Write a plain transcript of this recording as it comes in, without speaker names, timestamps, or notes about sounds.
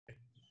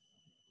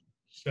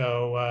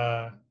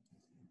So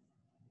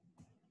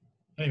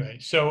anyway,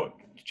 so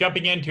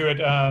jumping into it,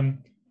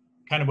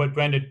 kind of what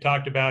Brenda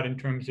talked about in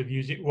terms of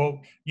using,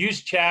 well,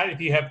 use chat if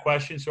you have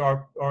questions. So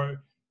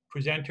our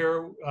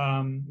presenter,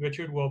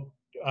 Richard, will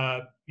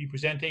be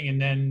presenting,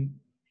 and then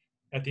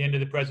at the end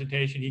of the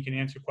presentation, he can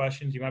answer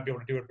questions. You might be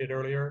able to do it a bit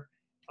earlier.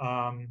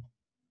 Let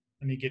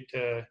me get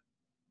to,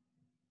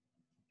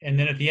 and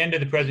then at the end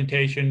of the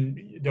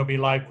presentation, there'll be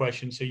live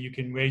questions. So you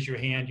can raise your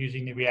hand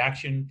using the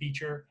reaction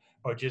feature,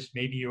 or just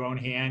maybe your own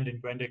hand,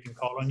 and Brenda can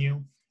call on you,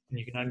 and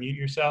you can unmute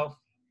yourself.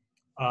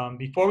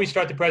 Before we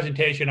start the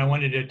presentation, I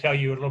wanted to tell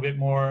you a little bit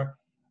more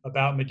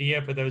about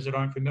MADIA for those that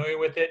aren't familiar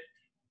with it.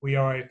 We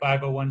are a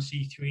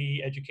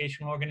 501c3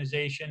 educational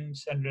organization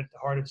centered at the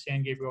heart of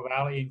San Gabriel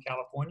Valley in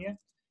California.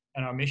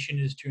 And our mission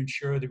is to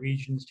ensure the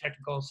region's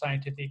technical,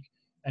 scientific,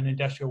 and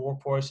industrial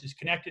workforce is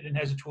connected and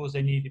has the tools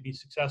they need to be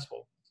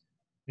successful.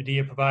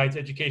 MADIA provides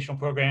educational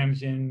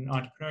programs in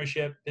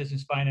entrepreneurship,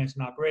 business finance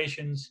and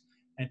operations,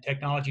 and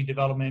technology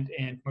development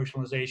and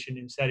commercialization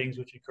in settings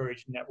which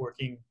encourage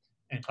networking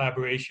and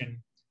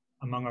collaboration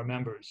among our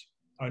members.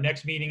 Our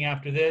next meeting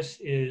after this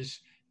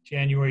is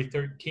January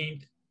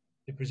 13th.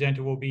 The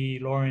presenter will be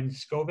Lauren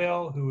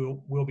Scoville,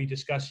 who will be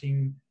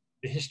discussing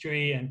the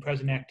history and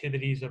present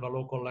activities of a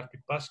local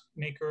electric bus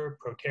maker,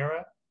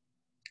 Proterra.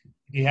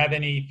 If you have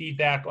any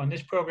feedback on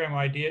this program or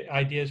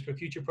ideas for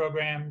future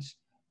programs,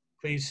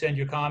 please send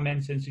your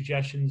comments and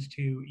suggestions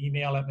to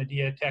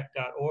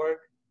email@mediatech.org.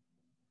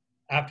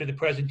 After the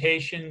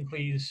presentation,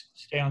 please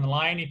stay on the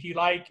line if you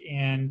like,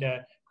 and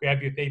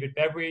grab your favorite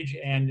beverage,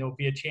 and there'll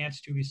be a chance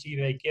to receive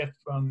a gift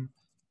from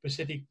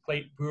Pacific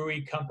Plate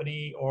Brewery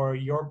Company or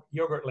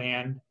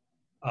Yogurtland,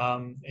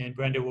 and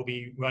Brenda will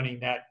be running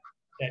that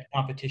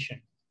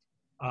competition.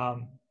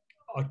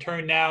 I'll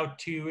turn now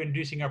to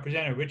introducing our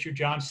presenter. Richard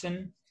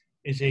Johnston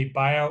is a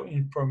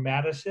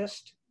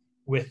bioinformaticist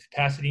with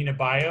Pasadena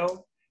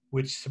Bio,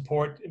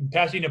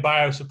 Pasadena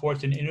Bio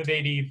supports an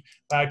innovative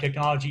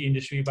biotechnology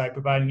industry by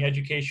providing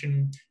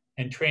education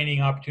and training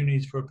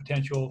opportunities for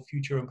potential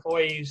future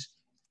employees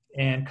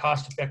and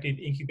cost-effective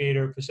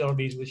incubator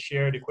facilities with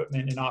shared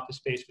equipment and office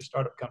space for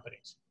startup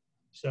companies.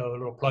 So a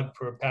little plug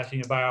for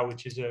Pasadena Bio,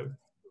 which is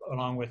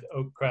along with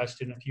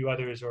Oakcrest and a few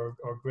others, are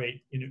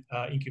great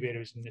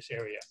incubators in this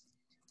area.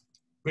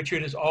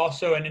 Richard is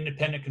also an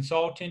independent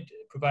consultant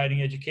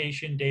providing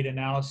education, data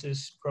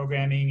analysis,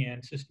 programming,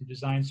 and system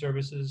design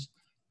services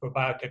for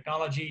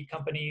biotechnology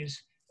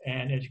companies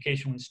and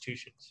educational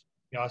institutions.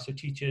 He also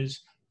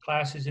teaches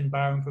classes in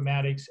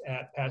bioinformatics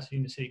at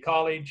Pasadena City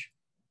College.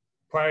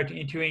 Prior to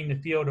entering the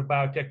field of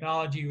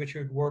biotechnology,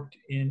 Richard worked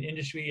in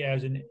industry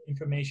as an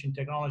information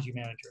technology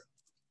manager.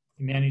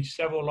 He managed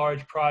several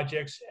large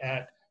projects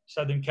at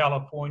Southern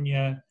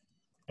California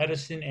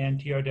Edison and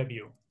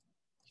TRW.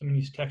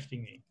 Somebody's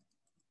texting me.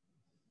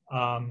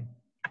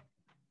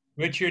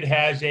 Richard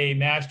has a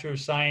Master of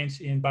Science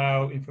in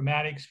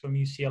Bioinformatics from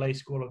UCLA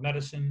School of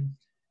Medicine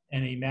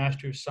and a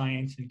Master of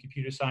Science in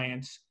Computer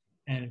Science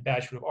and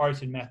Bachelor of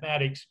Arts in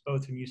Mathematics,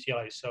 both from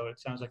UCLA. So it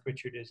sounds like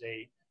Richard is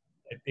a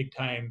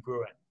big-time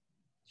Bruin.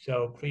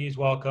 So please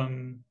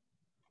welcome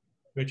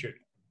Richard.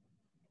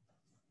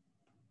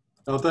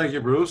 Oh, thank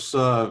you, Bruce.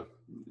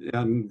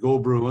 And go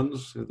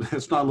Bruins.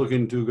 It's not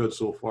looking too good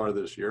so far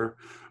this year.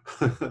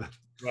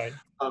 Right.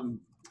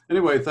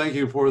 Anyway, thank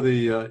you for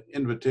the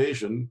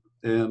invitation.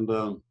 And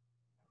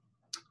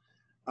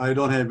I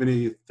don't have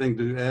anything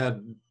to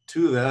add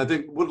to that. I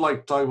think would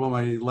like to talk about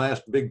my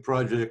last big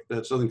project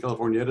at Southern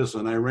California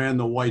Edison. I ran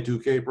the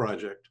Y2K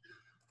project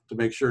to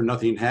make sure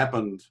nothing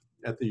happened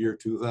at the year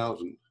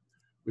 2000.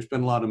 We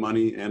spent a lot of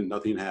money and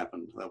nothing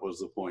happened. That was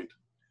the point.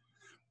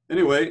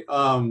 Anyway,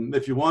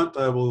 if you want,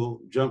 I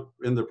will jump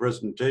in the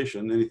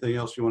presentation. Anything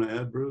else you want to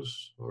add,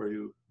 Bruce? Or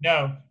you?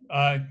 No,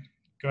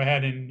 go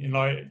ahead and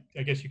I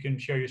guess you can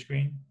share your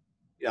screen.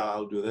 Yeah,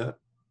 I'll do that.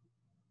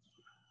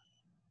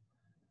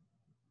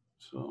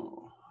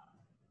 So,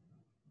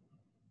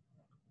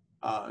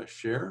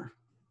 share.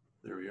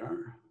 There we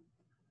are.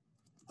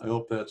 I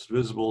hope that's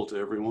visible to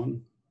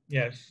everyone.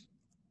 Yes.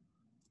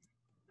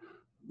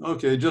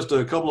 Okay, just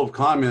a couple of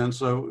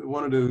comments. I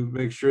wanted to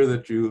make sure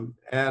that you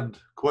add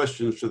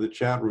questions to the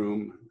chat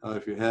room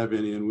if you have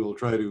any, and we'll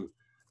try to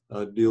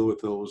deal with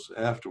those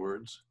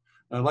afterwards.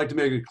 I'd like to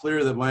make it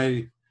clear that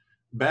my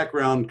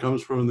background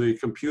comes from the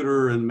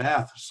computer and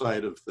math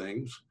side of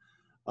things.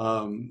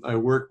 I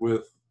work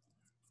with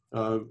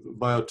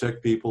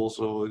biotech people,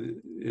 so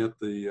at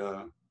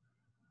the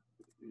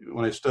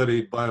when I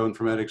studied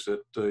bioinformatics at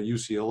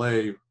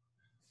UCLA,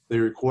 they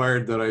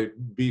required that I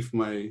beef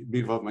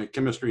up my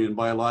chemistry and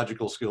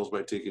biological skills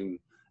by taking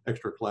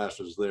extra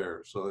classes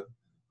there. So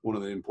one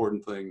of the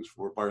important things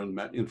for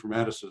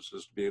bioinformaticists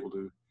is to be able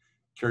to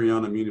carry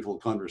on a meaningful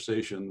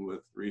conversation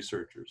with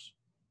researchers.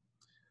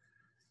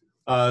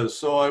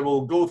 So I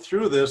will go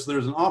through this.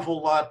 There's an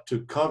awful lot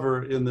to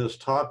cover in this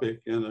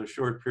topic in a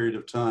short period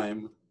of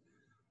time,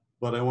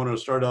 but I want to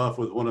start off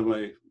with one of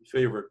my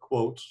favorite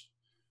quotes.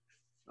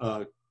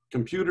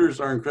 Computers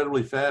are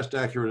incredibly fast,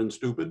 accurate, and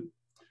stupid.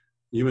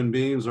 Human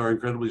beings are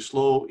incredibly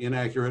slow,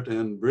 inaccurate,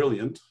 and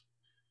brilliant.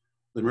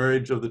 The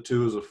marriage of the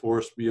two is a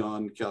force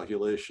beyond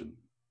calculation.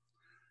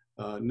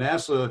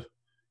 NASA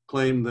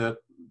claimed that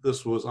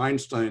this was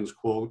Einstein's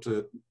quote.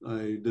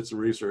 I did some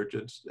research.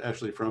 It's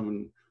actually from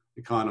an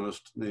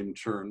economist named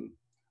Chern,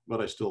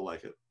 but I still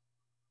like it.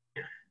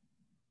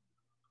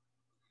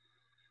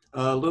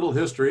 A little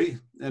history,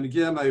 and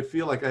again, I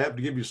feel like I have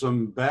to give you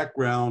some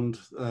background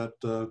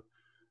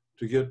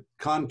to get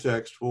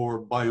context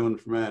for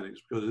bioinformatics,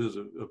 because it is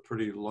a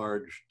pretty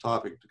large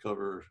topic to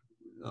cover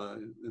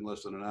in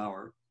less than an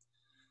hour.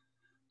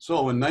 So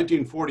in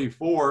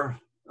 1944,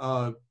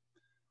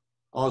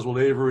 Oswald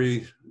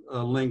Avery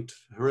linked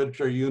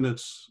hereditary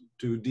units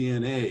to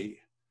DNA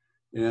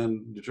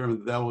and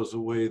determined that was a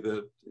way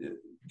that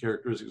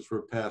characteristics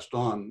were passed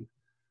on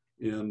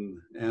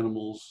in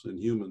animals and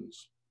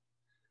humans.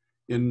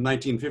 In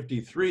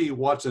 1953,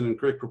 Watson and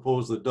Crick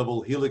proposed the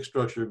double helix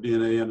structure of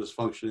DNA and its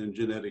function in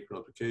genetic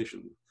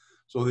replication.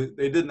 So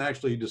they didn't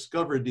actually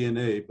discover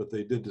DNA, but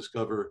they did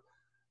discover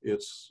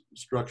its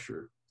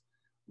structure.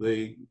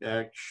 They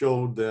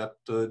showed that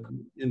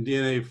in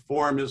DNA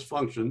form is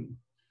function,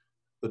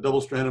 the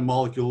double-stranded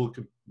molecule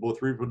could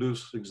both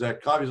reproduce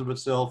exact copies of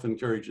itself and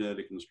carry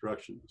genetic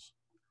instructions.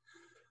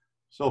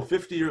 So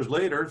 50 years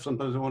later,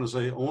 sometimes I want to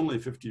say only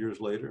 50 years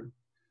later,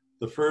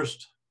 the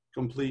first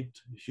complete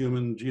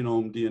human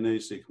genome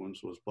DNA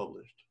sequence was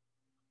published.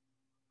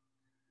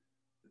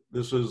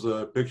 This is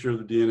a picture of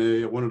the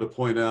DNA. I wanted to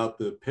point out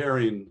the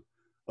pairing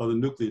of the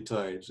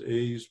nucleotides.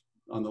 A's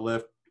on the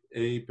left,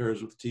 A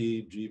pairs with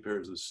T, G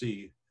pairs with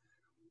C,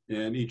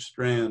 and each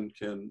strand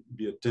can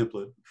be a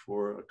template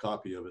for a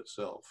copy of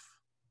itself.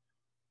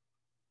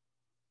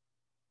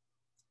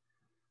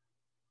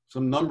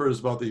 Some numbers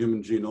about the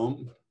human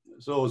genome.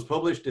 So it was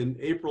published in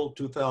April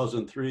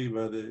 2003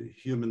 by the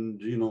Human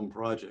Genome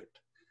Project.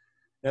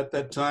 At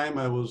that time,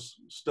 I was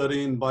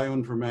studying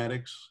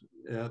bioinformatics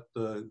at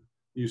the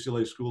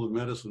UCLA School of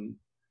Medicine.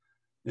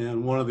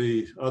 And one of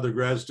the other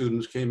grad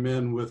students came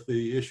in with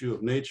the issue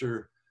of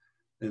Nature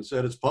and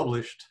said it's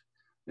published.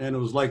 And it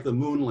was like the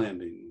moon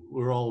landing.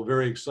 We were all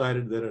very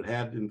excited that it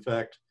had, in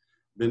fact,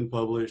 been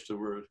published. And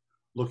we're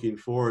looking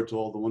forward to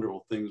all the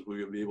wonderful things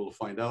we would be able to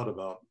find out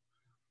about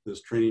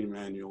this training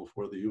manual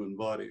for the human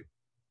body.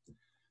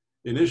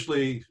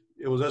 Initially,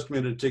 it was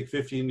estimated to take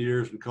 15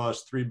 years and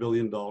cost $3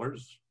 billion.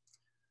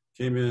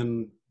 Came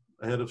in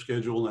ahead of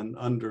schedule and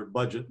under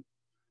budget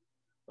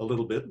a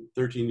little bit,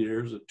 13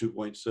 years at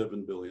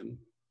 2.7 billion.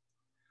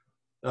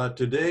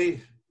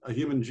 Today, a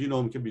human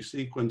genome can be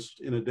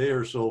sequenced in a day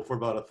or so for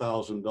about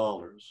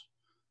 $1,000.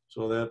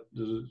 So that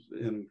is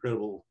an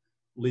incredible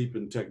leap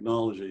in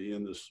technology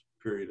in this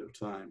period of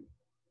time.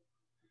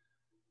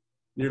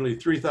 Nearly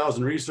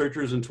 3,000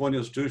 researchers in 20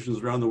 institutions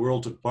around the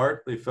world took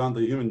part. They found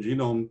the human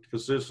genome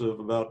consists of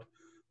about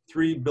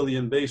 3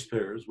 billion base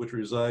pairs, which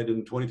reside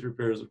in 23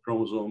 pairs of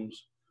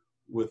chromosomes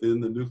within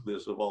the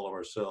nucleus of all of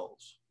our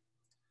cells.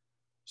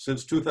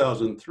 Since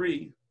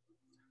 2003,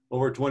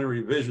 over 20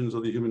 revisions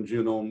of the human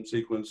genome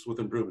sequence with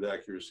improved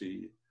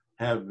accuracy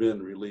have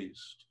been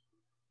released.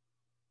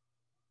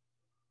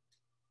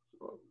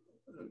 So,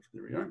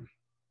 there we are.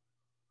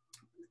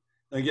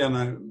 Again,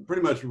 I'm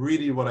pretty much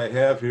reading what I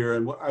have here,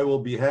 and I will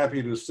be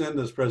happy to send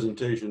this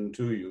presentation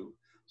to you.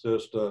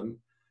 Just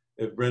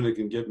if Brenda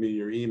can get me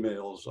your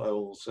emails, I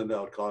will send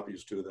out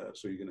copies to that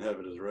so you can have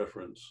it as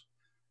reference.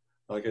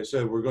 Like I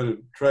said, we're going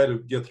to try to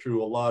get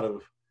through a lot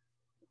of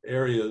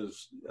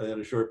areas in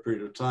a short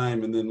period of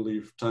time and then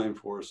leave time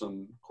for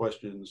some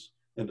questions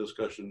and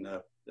discussion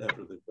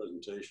after the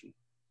presentation.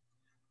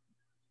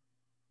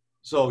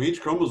 So each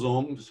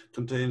chromosome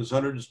contains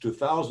hundreds to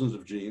thousands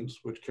of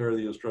genes, which carry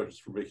the instructions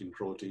for making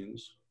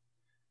proteins.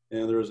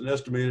 And there is an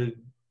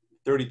estimated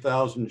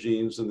 30,000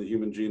 genes in the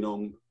human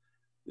genome,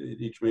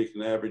 each make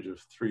an average of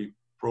 3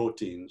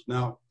 proteins.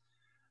 Now,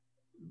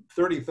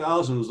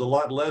 30,000 is a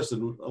lot less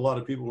than a lot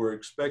of people were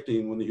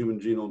expecting when the human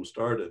genome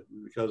started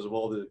because of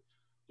all the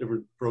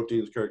different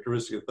proteins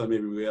characteristics. I thought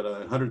maybe we had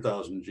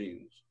 100,000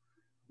 genes.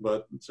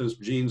 But since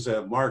genes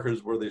have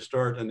markers where they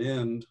start and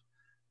end,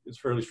 it's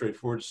fairly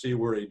straightforward to see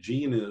where a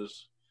gene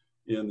is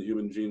in the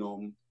human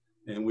genome,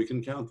 and we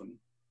can count them.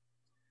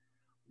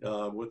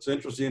 What's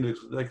interesting is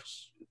that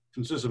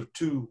consists of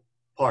 2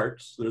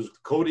 parts. There's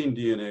coding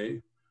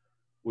DNA,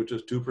 which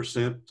is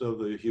 2% of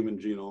the human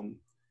genome,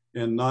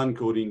 and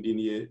non-coding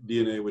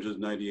DNA, which is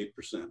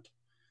 98%.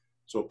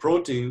 So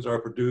proteins are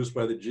produced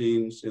by the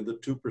genes in the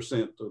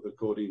 2% of the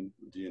coding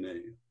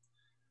DNA.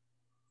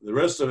 The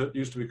rest of it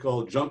used to be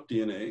called junk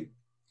DNA,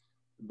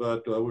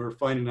 but we're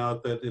finding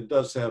out that it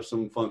does have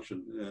some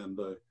function, and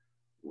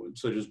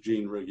such as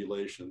gene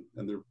regulation,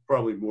 and there are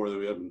probably more that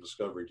we haven't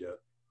discovered yet.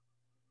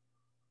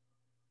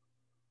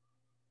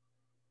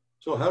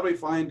 So how do we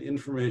find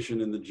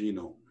information in the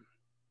genome?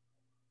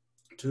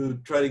 To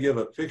try to give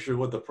a picture of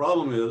what the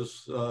problem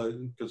is,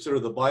 consider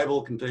the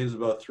Bible contains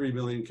about 3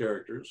 million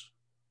characters.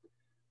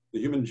 The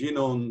human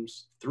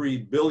genome's 3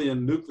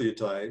 billion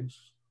nucleotides,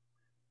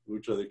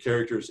 which are the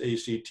characters A,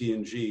 C, T,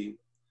 and G,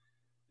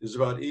 is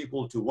about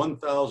equal to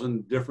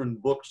 1,000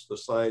 different books the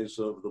size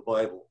of the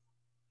Bible.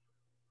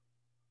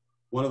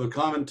 One of the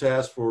common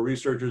tasks for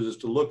researchers is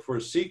to look for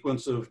a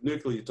sequence of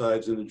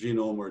nucleotides in a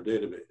genome or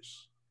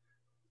database.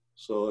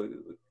 So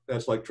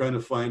that's like trying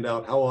to find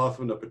out how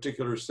often a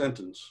particular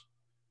sentence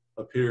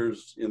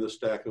appears in the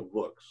stack of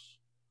books.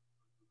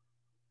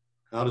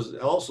 How does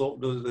it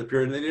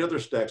appear in any other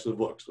stacks of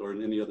books or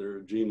in any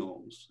other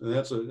genomes? And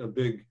that's a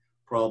big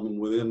problem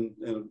within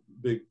and a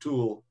big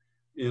tool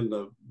in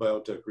the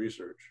biotech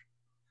research.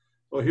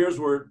 Well, here's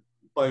where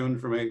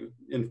bioinformatics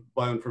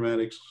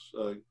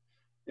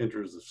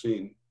enters the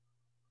scene.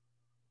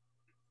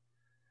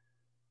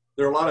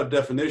 There are a lot of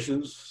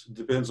definitions,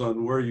 depends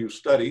on where you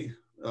study.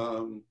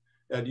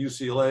 At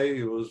UCLA,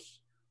 it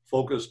was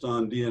focused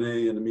on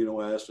DNA and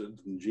amino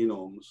acids and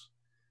genomes,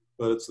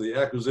 but it's the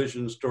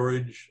acquisition,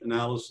 storage,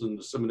 analysis, and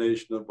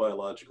dissemination of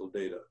biological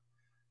data.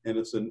 And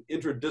it's an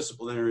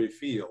interdisciplinary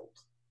field.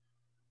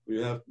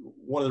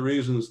 One of the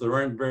reasons there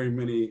aren't very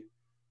many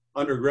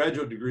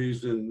undergraduate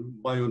degrees in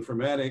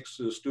bioinformatics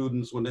is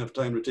students wouldn't have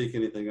time to take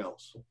anything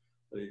else.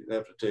 They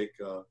have to take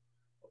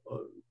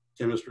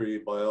chemistry,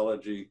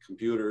 biology,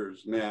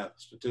 computers, math,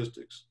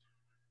 statistics.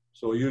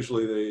 So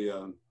usually they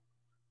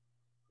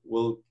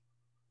will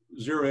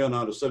zero in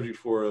on a subject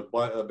for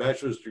a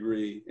bachelor's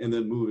degree and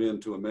then move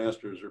into a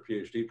master's or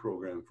PhD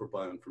program for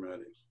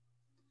bioinformatics.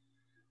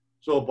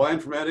 So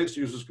bioinformatics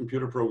uses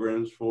computer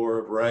programs for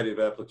a variety of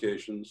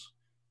applications,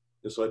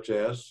 such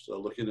as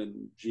looking at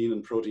gene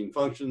and protein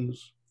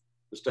functions,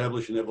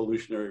 establishing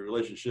evolutionary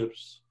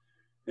relationships,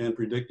 and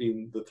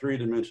predicting the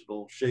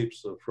three-dimensional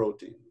shapes of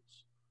proteins,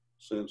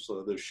 since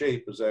the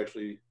shape is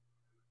actually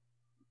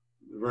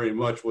very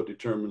much what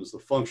determines the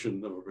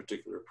function of a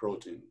particular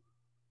protein.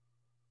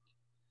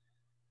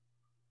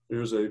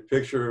 Here's a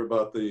picture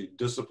about the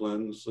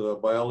disciplines,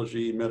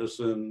 biology,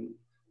 medicine,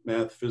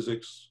 math,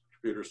 physics,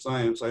 computer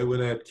science. I would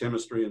add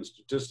chemistry and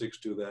statistics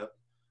to that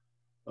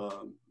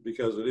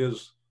because it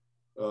is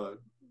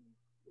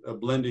a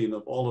blending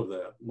of all of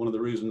that. One of the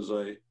reasons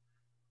I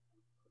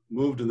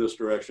moved in this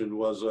direction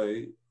was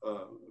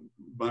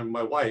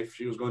my wife,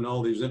 she was going to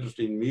all these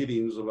interesting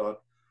meetings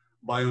about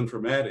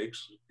bioinformatics,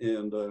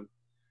 and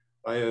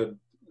I had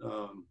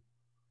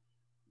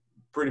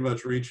pretty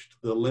much reached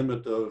the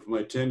limit of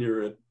my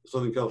tenure at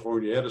Southern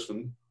California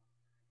Edison.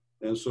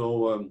 And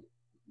so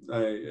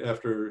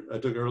after I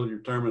took early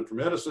retirement from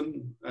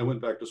Edison, I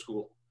went back to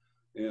school.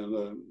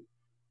 And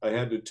I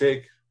had to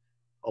take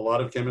a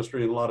lot of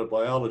chemistry and a lot of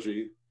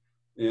biology,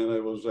 and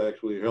I was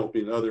actually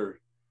helping other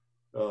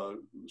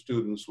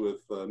students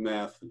with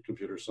math and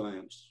computer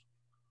science.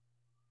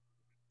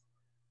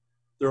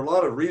 There are a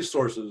lot of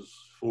resources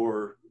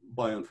for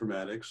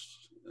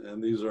bioinformatics,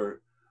 and these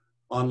are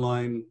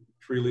online,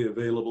 freely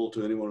available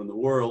to anyone in the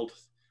world.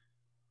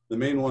 The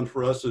main one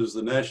for us is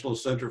the National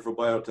Center for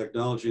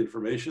Biotechnology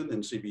Information,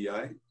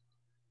 NCBI.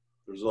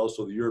 There's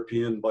also the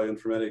European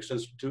Bioinformatics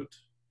Institute,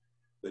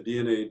 the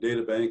DNA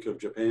Data Bank of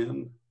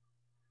Japan,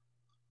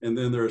 and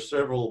then there are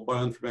several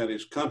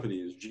bioinformatics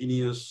companies.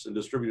 Genius and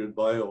Distributed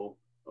Bio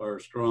are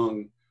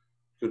strong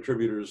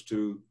contributors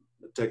to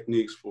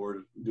techniques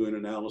for doing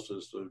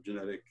analysis of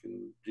genetic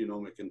and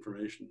genomic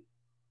information.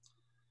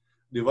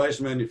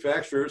 Device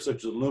manufacturers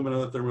such as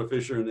Illumina, Thermo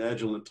Fisher, and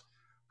Agilent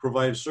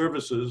provide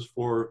services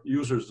for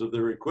users of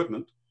their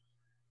equipment.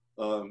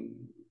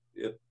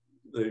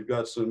 They've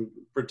got some,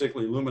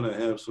 particularly Illumina,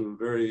 have some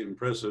very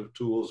impressive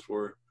tools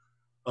for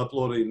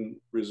uploading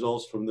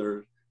results from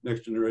their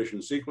next generation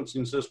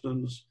sequencing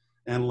systems,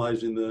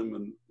 analyzing them,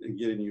 and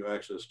getting you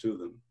access to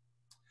them.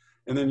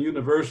 And then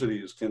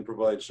universities can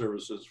provide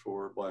services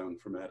for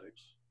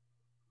bioinformatics.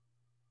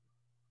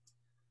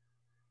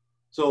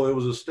 So it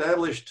was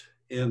established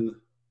in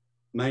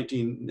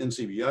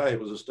NCBI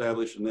was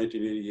established in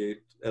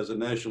 1988 as a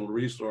national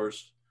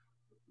resource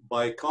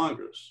by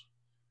Congress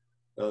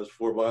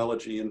for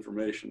biology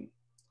information.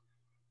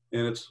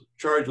 And it's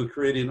charged with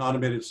creating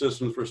automated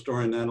systems for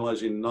storing and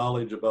analyzing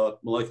knowledge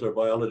about molecular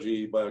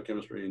biology,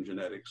 biochemistry, and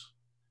genetics.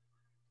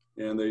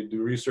 And they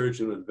do research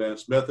in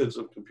advanced methods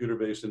of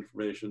computer-based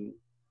information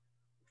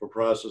for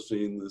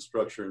processing the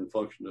structure and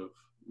function of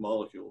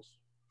molecules.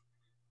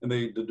 And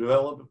they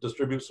develop,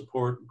 distribute,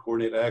 support, and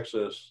coordinate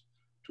access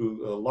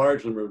to a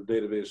large number of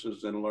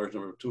databases and a large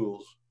number of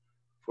tools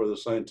for the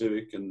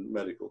scientific and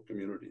medical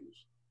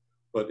communities.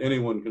 But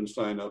anyone can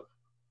sign up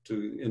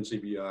to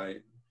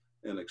NCBI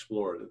and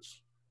explore it.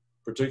 It's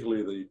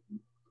particularly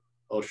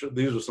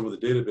these are some of the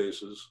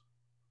databases.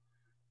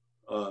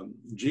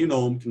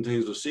 Genome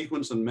contains the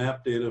sequence and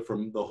map data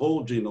from the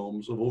whole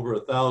genomes of over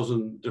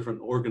 1,000 different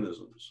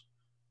organisms.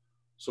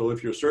 So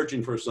if you're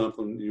searching for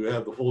something, you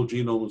have the whole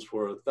genomes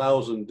for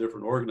 1,000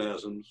 different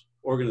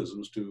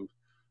organisms to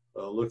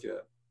look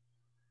at.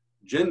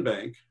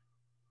 GenBank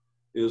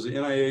is the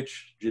NIH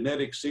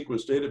genetic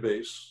sequence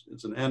database.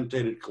 It's an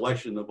annotated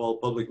collection of all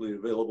publicly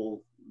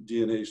available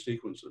DNA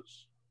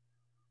sequences.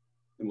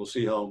 And we'll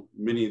see how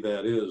many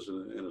that is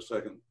in a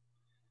second.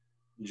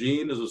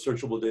 Gene is a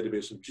searchable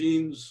database of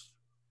genes.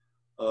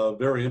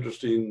 Very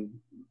interesting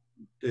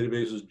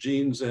database is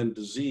genes and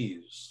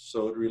disease.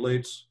 So it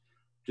relates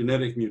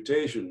genetic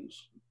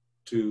mutations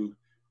to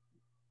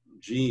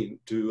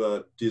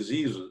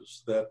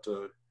diseases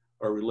that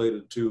are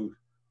related to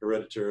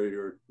hereditary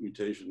or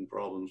mutation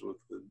problems with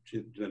the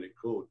genetic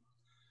code.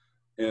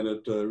 And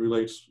it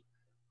relates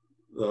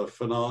the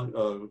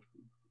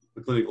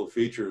clinical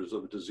features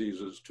of the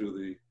diseases to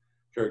the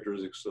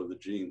characteristics of the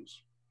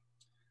genes.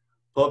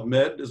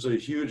 PubMed is a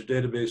huge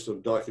database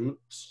of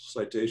documents,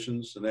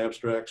 citations, and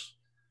abstracts,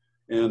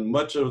 and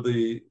much of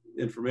the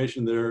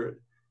information there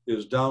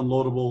is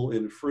downloadable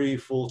in free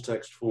full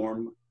text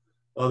form.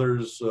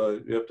 Others,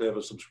 you have to have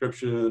a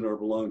subscription or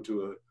belong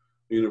to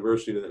a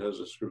university that has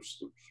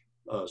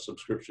a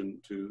subscription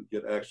to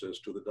get access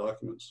to the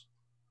documents.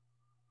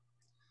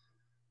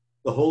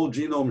 The whole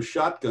genome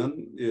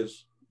shotgun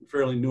is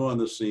fairly new on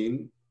the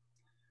scene.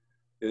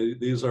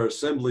 These are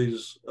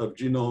assemblies of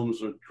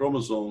genomes or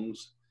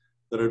chromosomes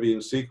that are being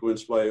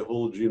sequenced by a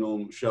whole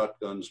genome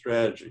shotgun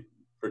strategy.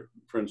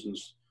 For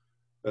instance,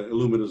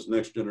 Illumina's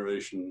next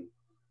generation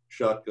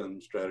shotgun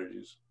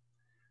strategies.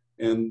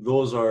 And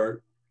those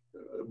are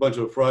a bunch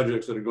of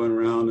projects that are going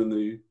around, and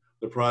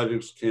the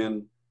projects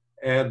can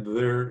add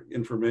their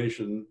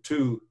information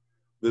to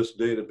this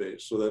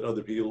database so that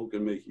other people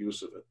can make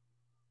use of it.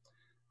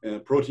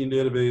 And protein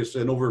database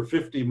and over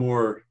 50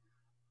 more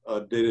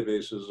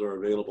databases are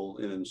available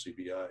in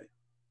NCBI.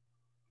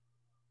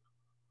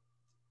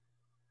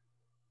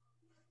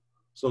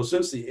 So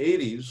since the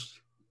 80s,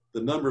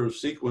 the number of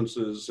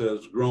sequences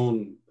has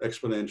grown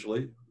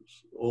exponentially.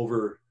 It's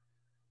over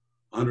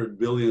 100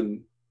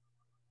 billion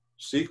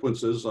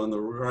sequences on the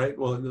right,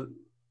 well,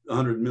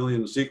 100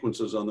 million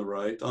sequences on the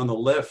right. On the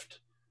left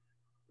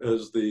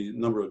is the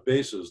number of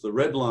bases. The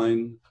red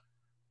line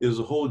is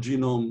a whole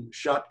genome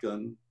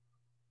shotgun,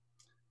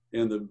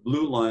 and the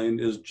blue line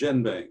is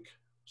GenBank.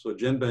 So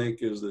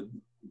GenBank is the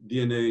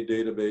DNA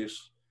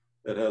database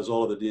that has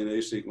all of the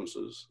DNA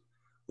sequences.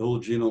 The whole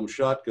genome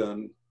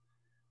shotgun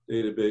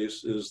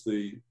database is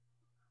the,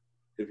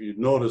 if you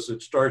notice,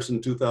 it starts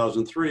in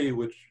 2003,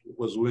 which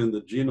was when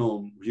the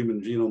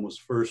human genome was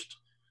first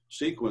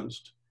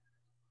sequenced.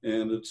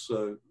 And it's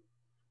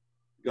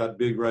got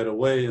big right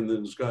away, and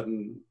then it's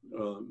gotten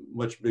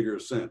much bigger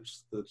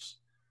since.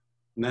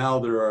 Now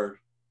there are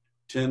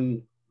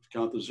 10,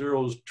 count the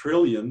zeros,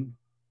 trillion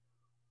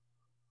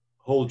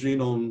whole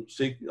genome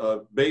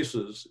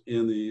bases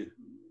in the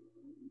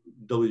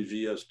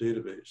WGS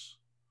database.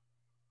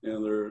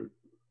 And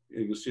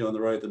you can see on the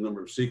right the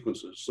number of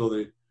sequences.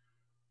 So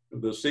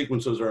the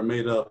sequences are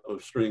made up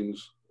of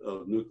strings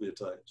of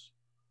nucleotides.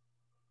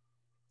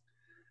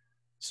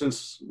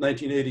 Since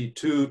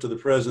 1982 to the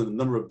present, the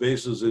number of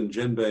bases in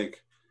GenBank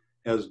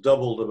has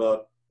doubled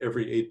about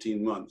every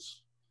 18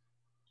 months.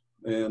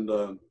 And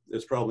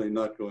it's probably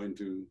not going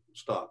to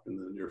stop in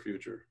the near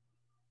future.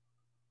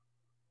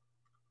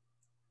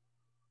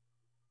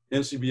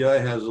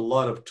 NCBI has a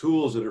lot of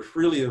tools that are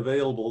freely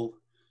available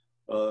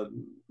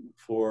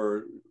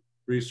for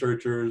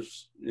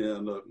researchers,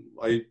 and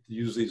I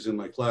use these in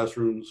my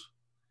classrooms,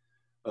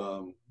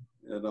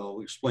 and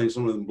I'll explain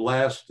some of them.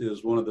 BLAST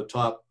is one of the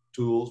top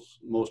tools,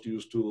 most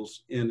used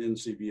tools in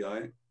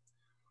NCBI.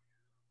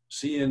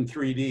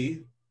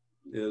 CN3D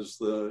is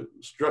the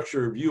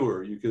structure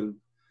viewer. You can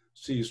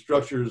see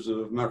structures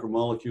of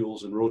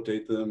macromolecules and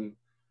rotate them,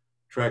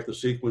 track the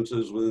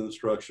sequences within the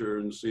structure,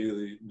 and see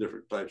the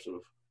different types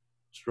of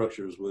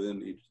structures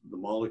within each of the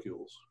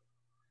molecules.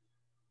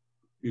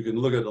 You can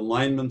look at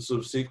alignments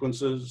of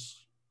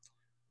sequences.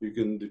 You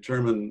can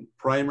determine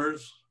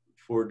primers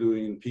for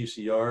doing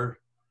PCR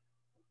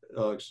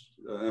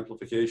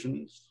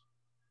amplifications.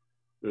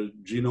 The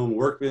genome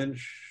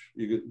workbench,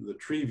 you get the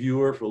tree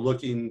viewer for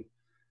looking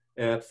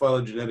at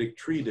phylogenetic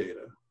tree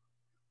data.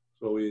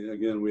 So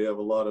we have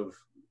a lot of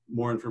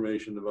more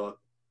information about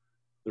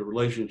the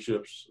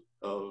relationships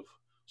of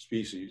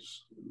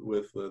species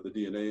with the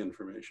DNA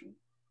information.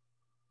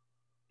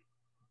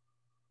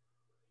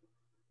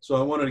 So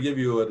I wanted to give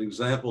you an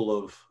example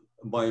of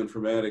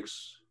bioinformatics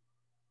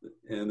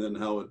and then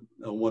how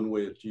one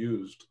way it's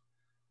used.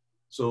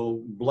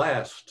 So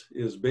BLAST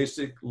is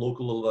basic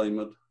local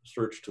alignment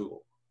search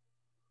tool.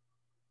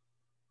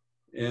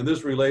 And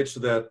this relates to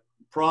that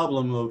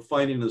problem of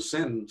finding a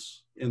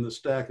sentence in the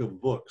stack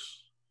of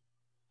books.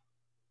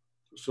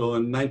 So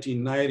in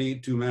 1990,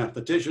 two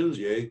mathematicians,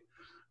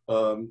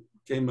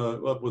 came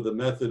up with a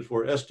method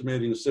for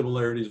estimating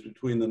similarities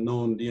between the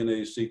known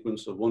DNA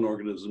sequence of one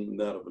organism and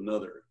that of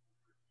another.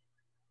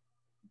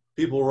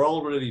 People were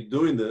already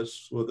doing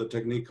this with a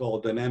technique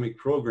called dynamic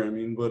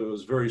programming, but it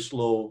was very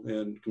slow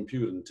and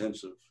compute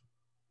intensive.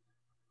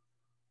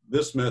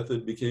 This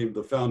method became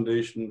the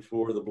foundation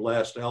for the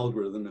BLAST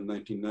algorithm in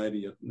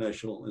 1990 at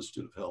National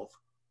Institute of Health.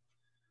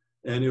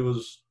 And it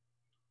was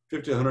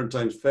 50 to 100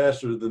 times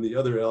faster than the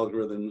other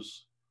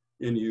algorithms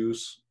in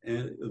use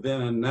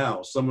then and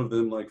now. Some of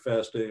them, like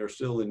FASTA, are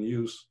still in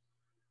use,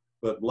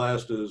 but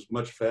BLAST is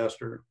much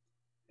faster.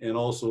 And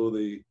also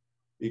the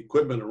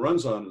equipment it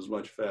runs on is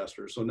much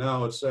faster. So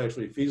now it's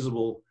actually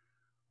feasible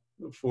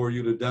for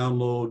you to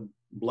download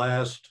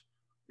BLAST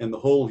and the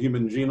whole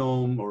human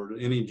genome or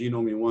any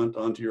genome you want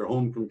onto your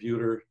home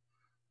computer,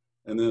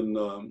 and then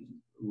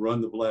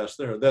run the blast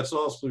there. That's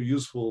also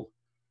useful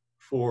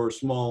for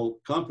small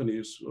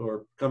companies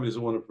or companies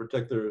that want to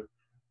protect their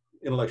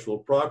intellectual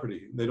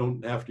property. They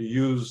don't have to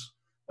use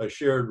a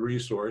shared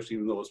resource,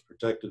 even though it's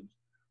protected,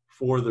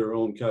 for their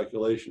own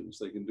calculations.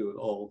 They can do it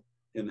all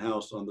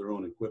in-house on their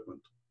own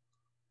equipment.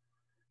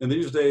 And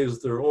these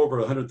days, there are over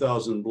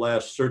 100,000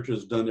 blast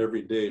searches done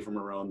every day from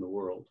around the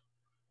world.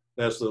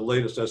 That's the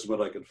latest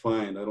estimate I could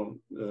find. I don't,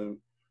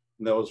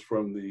 that was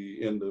from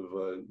the end of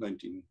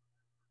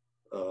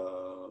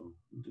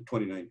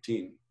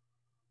 2019.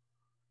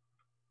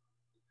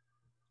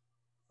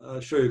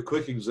 I'll show you a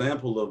quick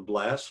example of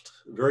BLAST,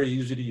 very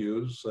easy to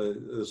use.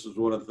 This is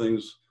one of the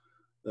things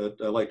that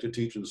I like to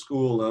teach in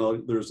school.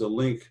 Now there's a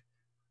link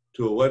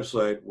to a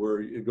website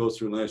where it goes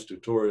through a nice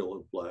tutorial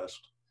of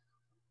BLAST.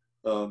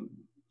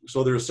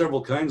 So there are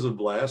several kinds of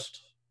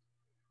BLAST.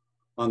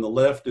 On the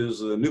left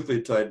is a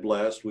nucleotide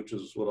BLAST, which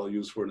is what I'll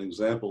use for an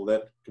example.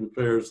 That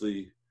compares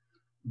the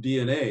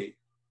DNA.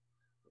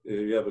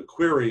 You have a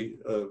query,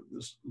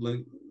 this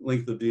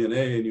length of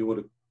DNA, and you want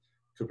to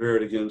compare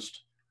it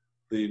against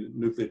the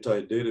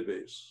nucleotide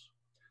database.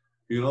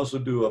 You can also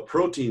do a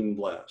protein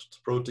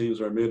BLAST.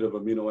 Proteins are made of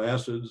amino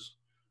acids.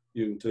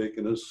 You can take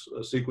a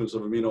sequence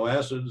of amino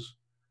acids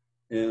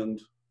and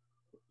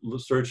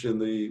search in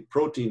the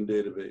protein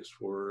database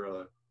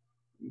for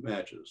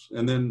matches.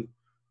 And then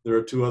there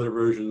are two other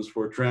versions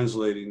for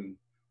translating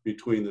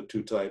between the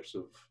two types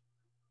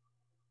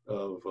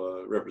of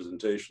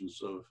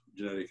representations of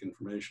genetic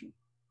information.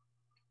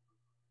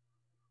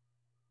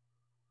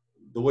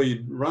 The way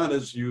you run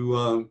is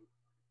you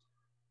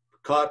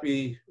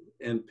copy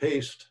and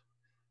paste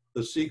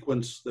the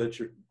sequence that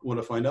you want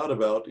to find out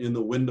about in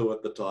the window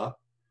at the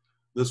top.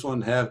 This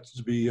one has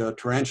to be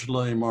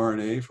tarantula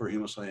mRNA for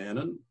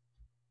hemocyanin.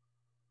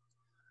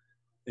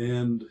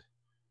 And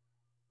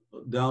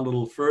down a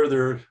little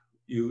further,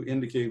 you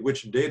indicate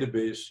which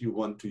database you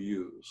want to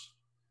use.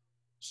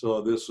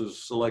 So this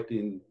is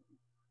selecting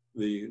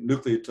the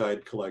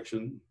nucleotide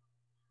collection,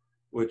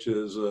 which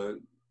is a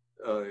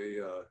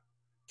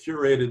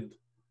curated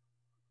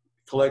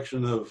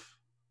collection of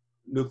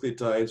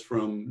nucleotides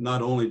from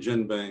not only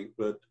GenBank,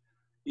 but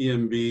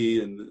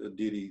EMB and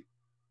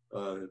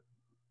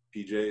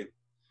DDPJ,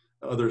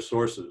 other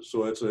sources.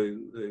 So it's a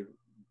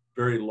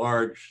very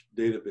large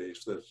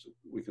database that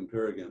we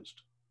compare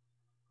against.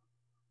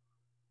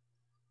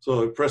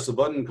 So I press the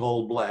button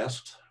called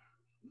BLAST,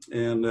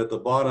 and at the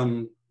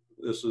bottom,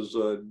 this is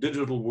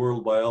Digital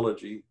World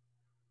Biology,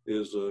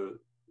 is a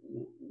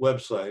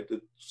website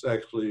that's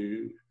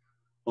actually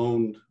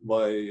owned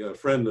by a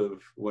friend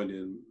of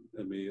Wendy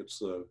and me.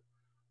 It's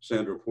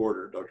Sandra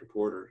Porter, Dr.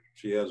 Porter.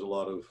 She has a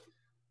lot of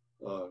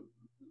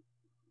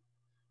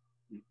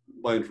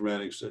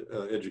bioinformatics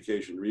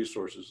education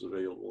resources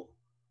available.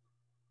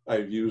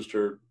 I've used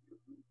her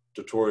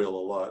tutorial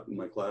a lot in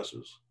my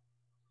classes.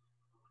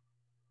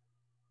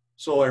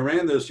 So I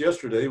ran this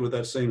yesterday with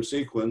that same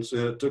sequence,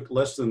 and it took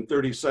less than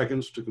 30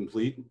 seconds to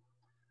complete.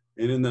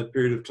 And in that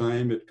period of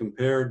time, it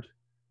compared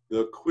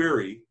the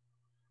query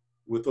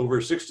with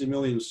over 60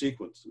 million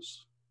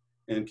sequences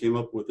and came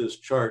up with this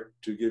chart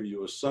to give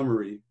you a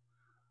summary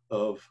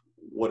of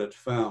what it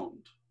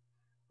found.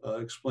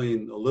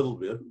 Explain a little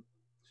bit.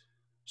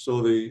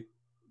 So the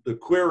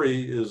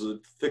query is a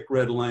thick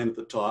red line at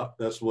the top.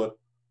 That's what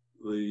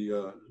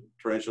the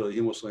tarantula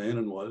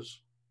hemocyanin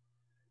was.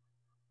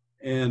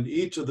 And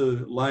each of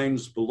the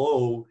lines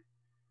below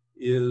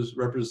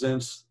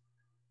represents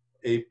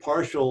a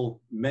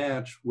partial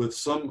match with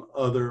some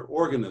other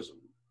organism.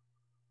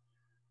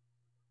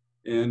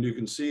 And you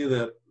can see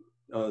that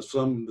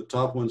the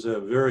top ones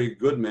have very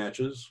good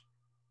matches.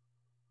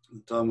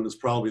 The top one is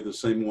probably the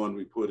same one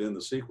we put in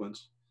the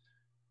sequence.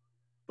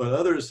 But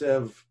others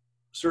have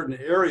certain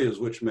areas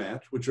which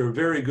match, which are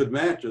very good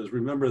matches.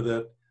 Remember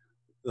that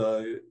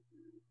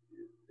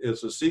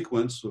it's a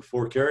sequence of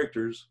 4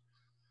 characters.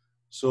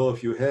 So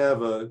if you have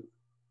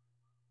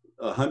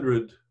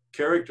 100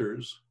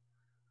 characters,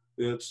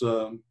 it's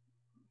one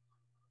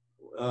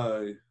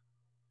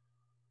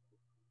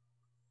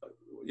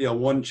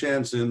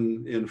chance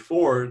in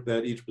 4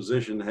 that each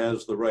position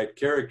has the right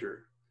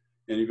character,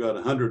 and you've got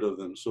 100 of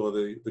them. So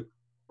the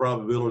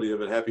probability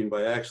of it happening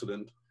by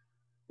accident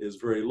is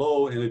very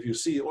low. And if you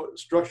see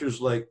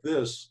structures like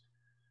this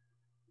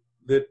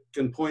that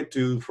can point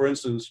to, for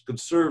instance,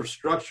 conserved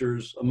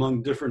structures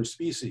among different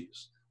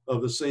species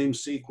of the same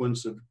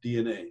sequence of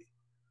DNA.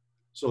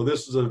 So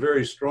this is a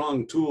very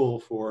strong tool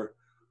for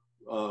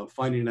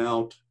finding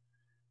out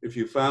if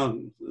you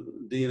found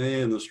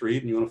DNA in the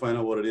street and you want to find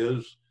out what it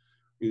is.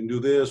 You can do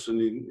this, and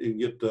you can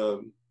get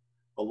a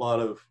lot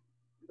of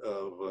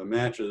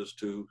matches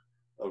to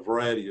a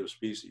variety of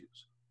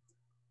species.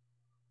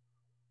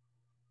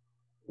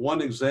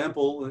 One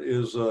example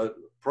is a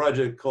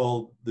project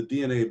called the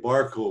DNA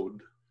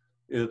Barcode.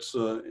 It's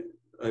a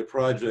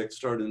project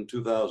started in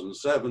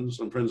 2007.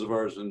 Some friends of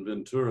ours in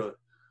Ventura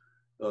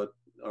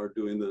are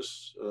doing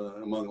this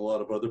among a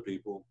lot of other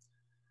people.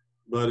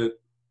 But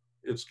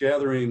it's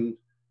gathering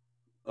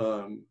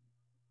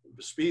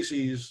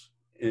species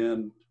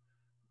and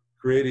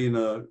creating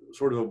a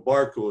sort of a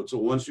barcode. So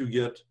once you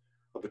get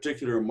a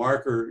particular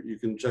marker, you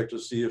can check to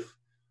see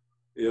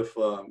if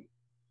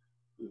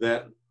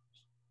that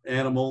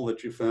animal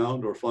that you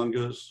found, or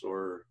fungus,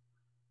 or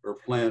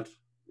plant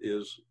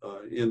is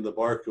in the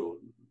barcode.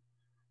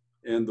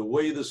 And the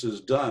way this is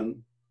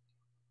done,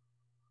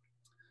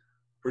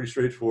 pretty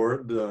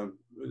straightforward.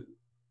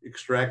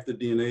 Extract the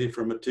DNA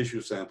from a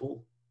tissue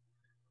sample.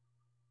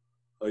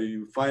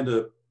 You find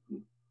a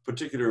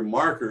particular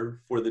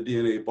marker for the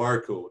DNA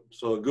barcode.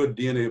 So a good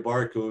DNA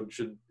barcode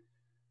should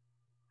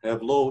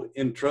have low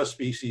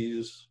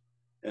intraspecies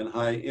and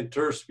high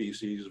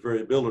interspecies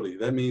variability.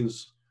 That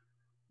means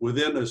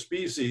within a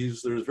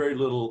species, there's very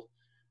little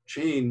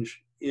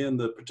change in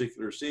the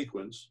particular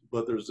sequence,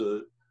 but there's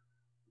a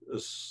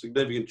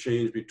significant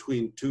change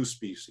between two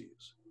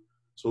species.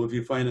 So if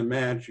you find a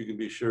match, you can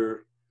be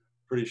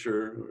pretty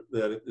sure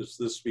that it's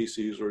this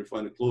species, or you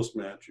find a close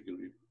match, you can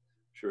be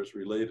sure it's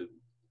related.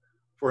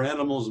 For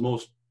animals, the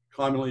most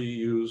commonly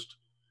used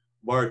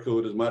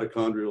barcode is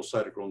mitochondrial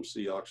cytochrome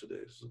C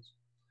oxidase.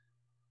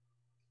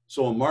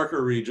 So a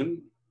marker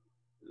region,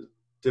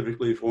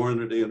 typically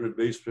 400 to 800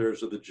 base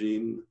pairs of the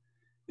gene,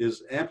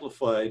 is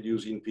amplified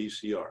using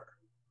PCR,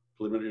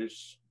 preliminary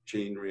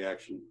chain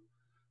reaction,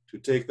 to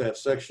take that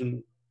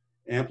section,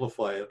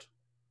 amplify it,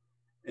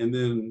 and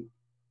then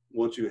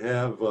once you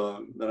have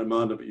that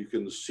amount of it, you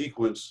can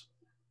sequence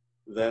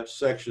that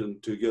section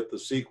to get the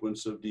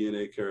sequence of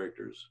DNA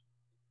characters.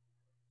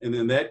 And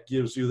then that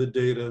gives you the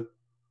data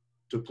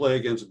to play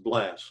against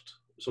BLAST.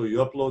 So you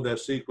upload that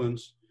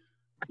sequence,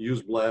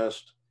 use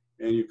BLAST,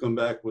 and you come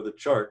back with a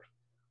chart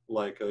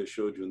like I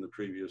showed you in the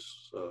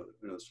previous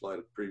slide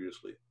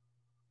previously.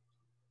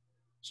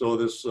 So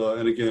this,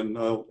 and again,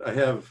 I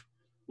have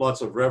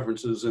lots of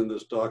references in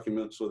this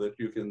document so that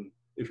you can,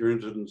 if you're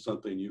interested in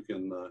something, you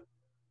can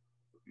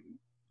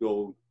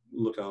go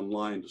look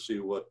online to see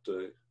what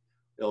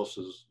else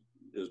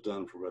is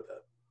done for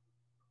that.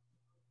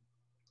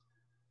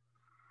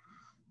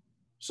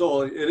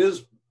 So it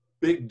is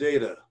big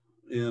data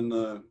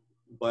in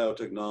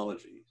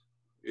biotechnology.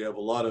 You have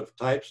a lot of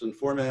types and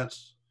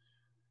formats,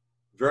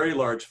 very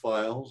large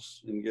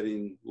files and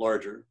getting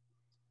larger.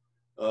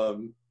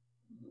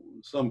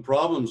 Some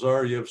problems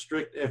are you have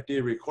strict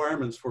FDA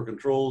requirements for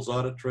controls,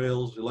 audit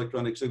trails,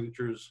 electronic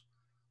signatures,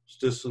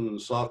 system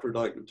and software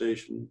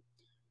documentation.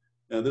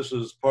 And this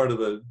is part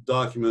of a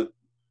document,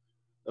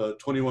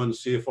 21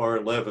 CFR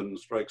 11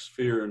 strikes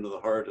fear into the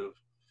heart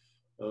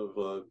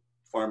of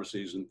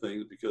pharmacies and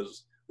things,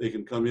 because they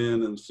can come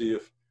in and see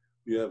if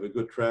you have a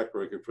good track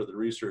record for the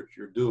research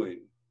you're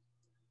doing.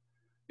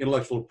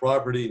 Intellectual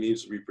property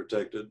needs to be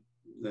protected.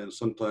 And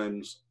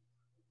sometimes,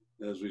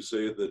 as we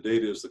say, the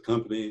data is the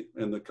company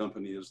and the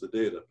company is the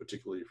data,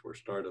 particularly for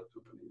startup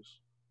companies.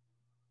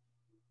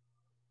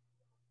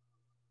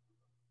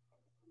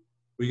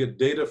 We get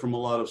data from a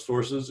lot of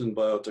sources in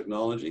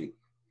biotechnology.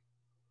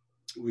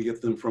 We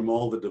get them from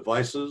all the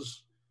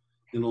devices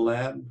in the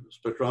lab,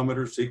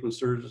 spectrometers,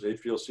 sequencers,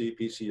 HPLC,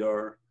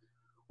 PCR.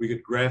 We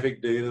get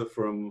graphic data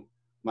from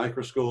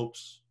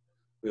microscopes,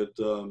 with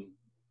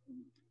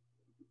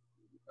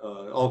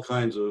all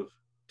kinds of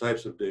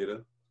types of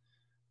data.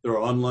 There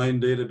are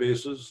online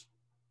databases.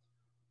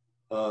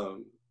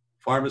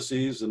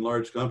 Pharmacies and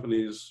large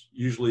companies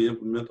usually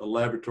implement a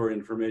laboratory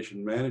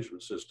information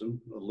management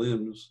system, a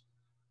LIMS,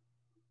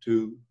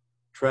 to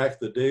track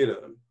the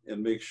data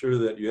and make sure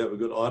that you have a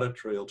good audit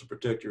trail to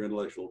protect your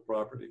intellectual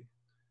property.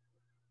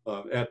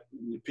 At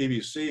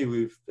PBC,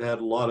 we've had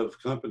a lot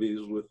of companies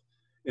with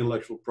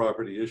intellectual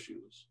property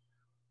issues,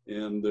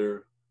 and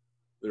their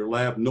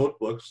lab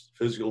notebooks,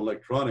 physical and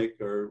electronic,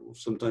 are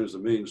sometimes the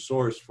main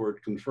source for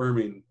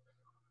confirming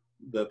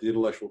that the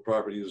intellectual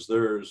property is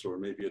theirs, or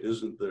maybe it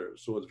isn't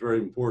theirs. So it's very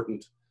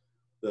important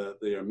that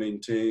they are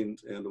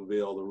maintained and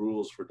obey all the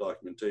rules for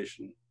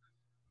documentation.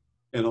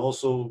 And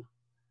also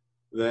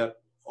that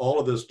all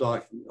of this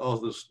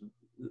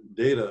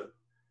data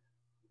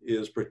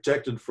is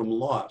protected from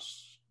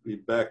loss. We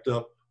backed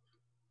up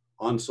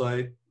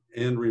on-site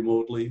and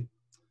remotely.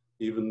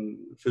 Even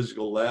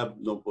physical lab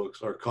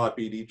notebooks are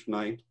copied each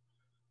night,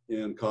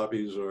 and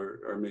copies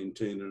are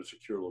maintained in a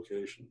secure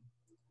location.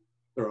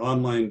 There are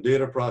online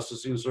data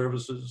processing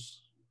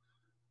services,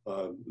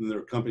 and there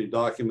are company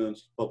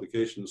documents,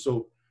 publications.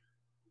 So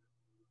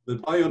the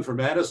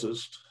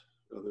bioinformaticist,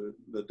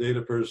 the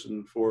data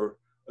person for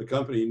a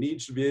company,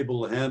 needs to be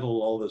able to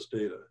handle all this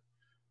data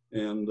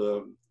and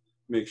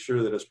make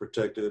sure that it's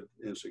protected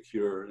and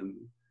secure and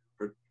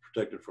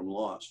protected from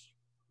loss.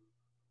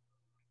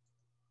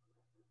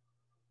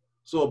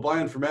 So a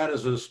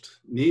bioinformaticist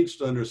needs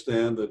to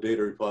understand the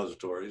data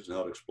repositories and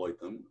how to exploit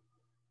them,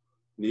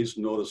 needs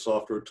to know the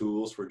software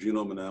tools for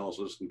genome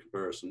analysis and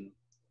comparison.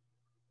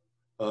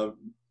 Down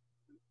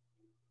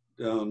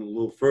a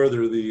little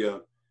further,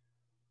 the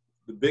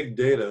big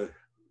data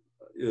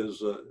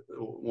is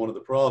one of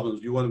the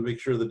problems. You want to make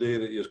sure the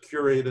data is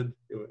curated,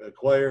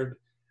 acquired,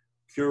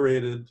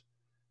 curated,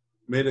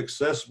 made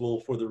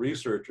accessible for the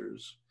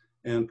researchers,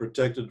 and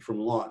protected from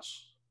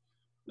loss.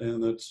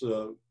 And that's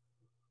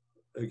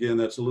again,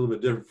 that's a little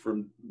bit different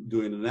from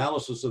doing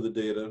analysis of the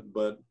data,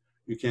 but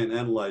you can't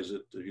analyze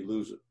it if you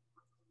lose it.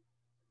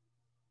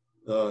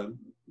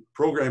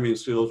 Programming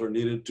skills are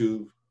needed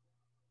to,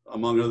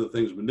 among other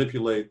things,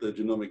 manipulate the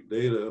genomic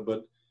data,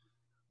 but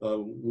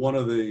one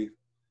of the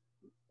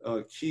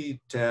key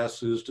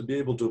tasks is to be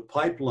able to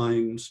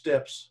pipeline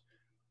steps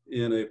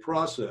in a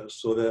process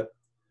so that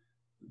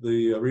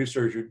the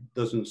researcher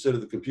doesn't sit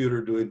at the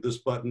computer doing this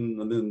button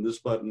and then this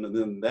button and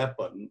then that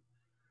button,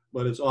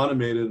 but it's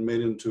automated and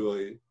made into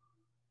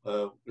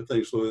a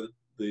thing so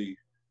that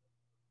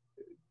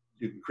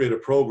you can create a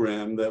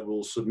program that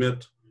will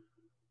submit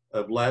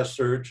a blast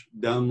search,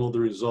 download the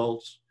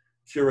results,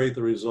 curate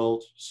the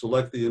results,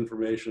 select the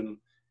information,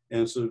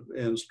 and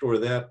store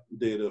that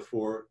data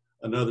for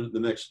the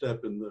next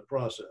step in the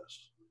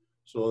process.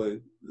 So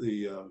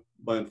the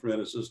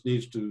bioinformaticist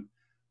needs to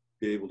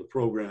be able to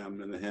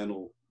program and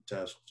handle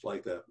tasks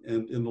like that,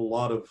 and in a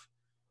lot of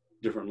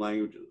different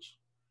languages.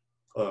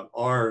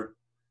 R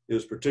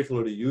is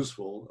particularly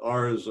useful.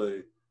 R is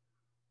a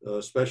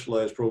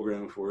specialized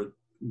program for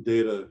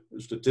data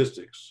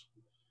statistics,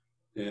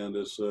 and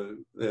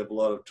they have a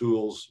lot of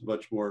tools,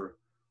 much more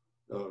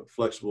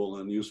flexible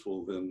and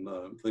useful than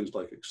things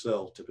like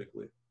Excel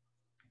typically.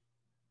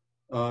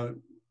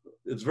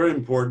 It's very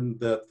important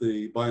that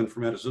the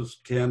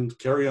bioinformaticists can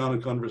carry on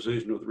a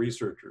conversation with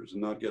researchers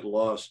and not get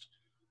lost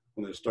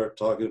when they start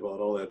talking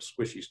about all that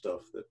squishy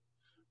stuff that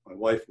my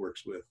wife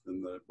works with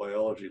in the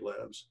biology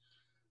labs.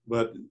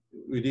 But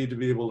we need to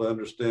be able to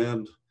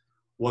understand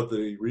what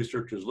the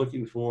researcher is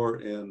looking for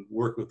and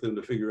work with them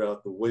to figure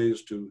out the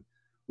ways to,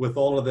 with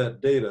all of that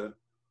data,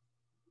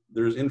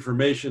 there's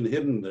information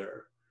hidden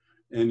there,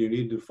 and you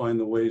need to find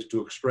the ways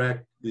to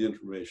extract the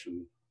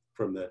information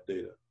from that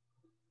data.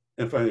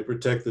 And finally,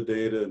 protect the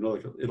data and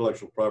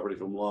intellectual property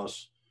from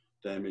loss,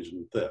 damage,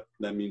 and theft.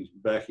 That means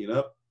backing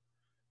up,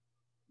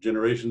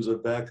 generations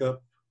of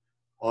backup,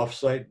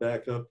 off-site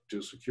backup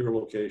to secure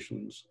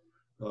locations,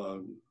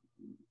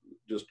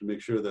 just to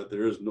make sure that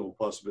there is no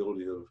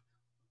possibility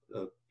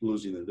of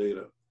losing the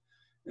data.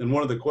 And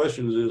one of the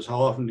questions is,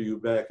 how often do you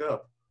back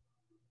up?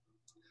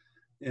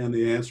 And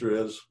the answer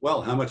is,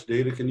 well, how much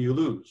data can you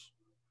lose?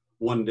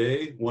 1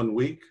 day, 1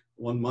 week,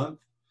 1 month?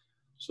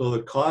 So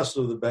the cost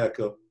of the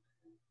backup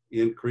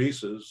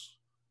increases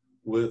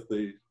with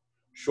the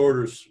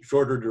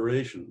shorter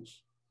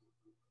durations.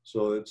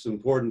 So it's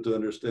important to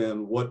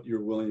understand what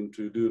you're willing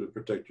to do to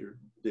protect your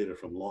data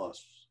from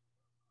loss.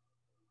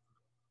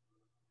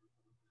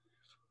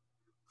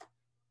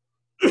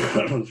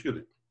 Excuse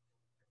me.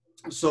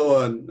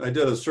 So I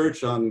did a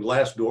search on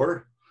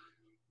Glassdoor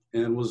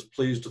and was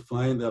pleased to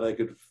find that I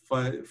could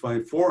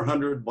find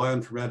 400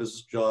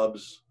 bioinformatics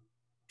jobs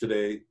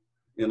today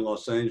in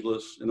Los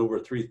Angeles and over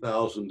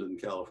 3,000 in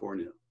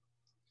California.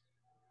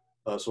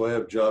 So I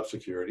have job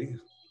security.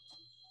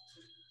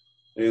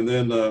 And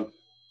then,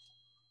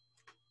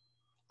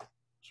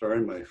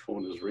 sorry, my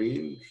phone is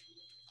ringing.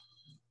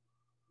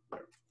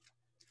 There.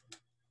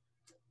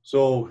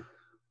 So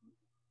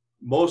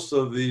most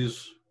of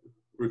these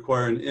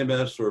require an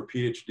MS or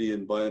PhD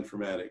in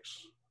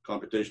bioinformatics,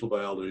 computational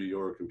biology,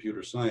 or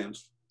computer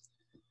science.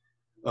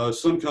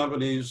 Some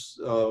companies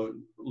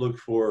look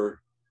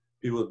for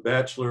people with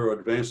bachelor or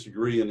advanced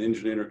degree in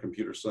engineering or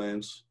computer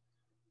science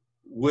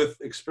with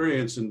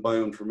experience in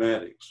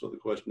bioinformatics. So the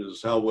question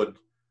is, how would,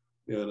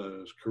 in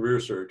a career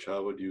search,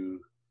 how would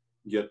you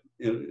get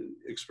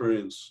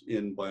experience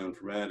in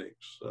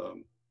bioinformatics?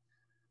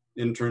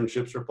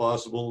 Internships are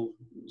possible.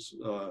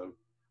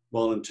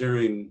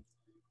 Volunteering,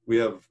 we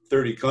have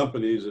 30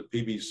 companies at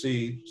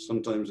PBC.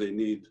 Sometimes they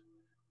need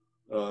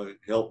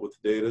help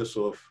with data.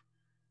 So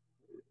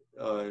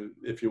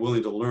if you're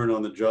willing to learn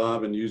on the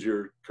job and use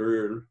your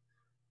career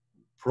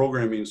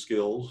programming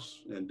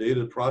skills and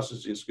data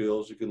processing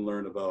skills, you can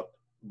learn about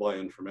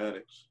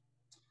bioinformatics.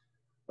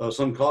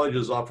 Some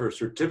colleges offer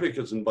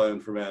certificates in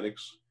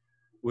bioinformatics,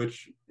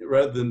 which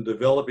rather than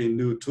developing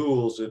new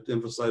tools, it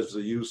emphasizes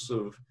the use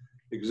of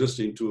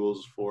existing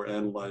tools for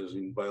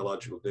analyzing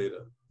biological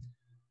data.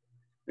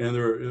 And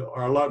there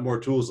are a lot more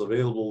tools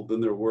available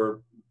than there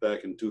were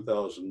back in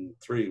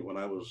 2003 when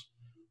I was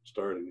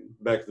starting.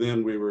 Back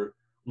then we were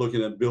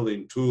looking at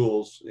building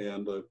tools,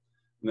 and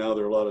now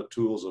there are a lot of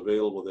tools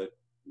available that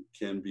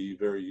can be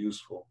very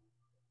useful.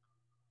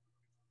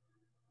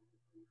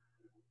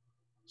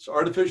 So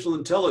artificial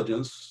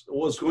intelligence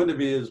was going to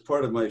be as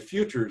part of my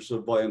futures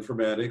of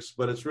bioinformatics,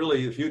 but it's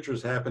really, the future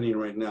is happening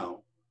right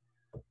now.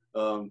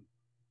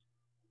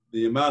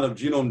 The amount of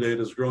genome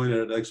data is growing at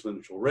an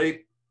exponential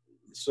rate,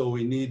 so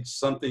we need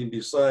something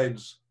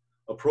besides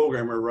a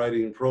programmer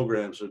writing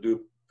programs to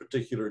do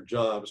particular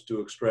jobs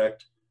to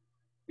extract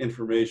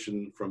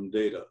information from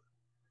data.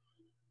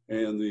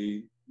 And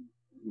the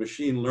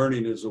machine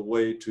learning is a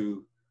way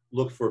to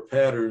look for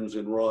patterns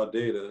in raw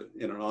data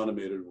in an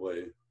automated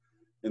way.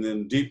 And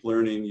then deep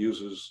learning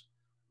uses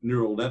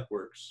neural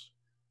networks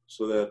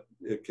so that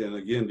it can,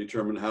 again,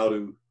 determine how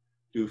to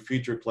do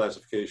feature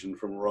classification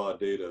from raw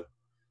data.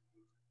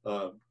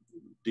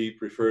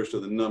 Deep refers to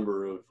the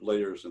number of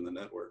layers in the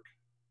network.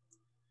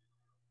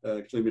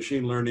 Actually,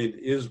 machine learning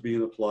is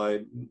being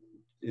applied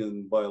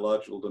in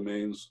biological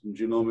domains, in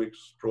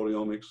genomics,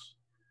 proteomics.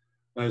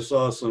 I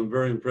saw some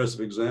very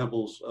impressive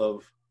examples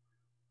of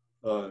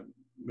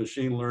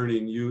machine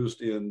learning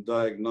used in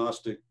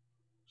diagnostic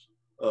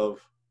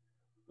of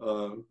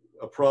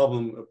a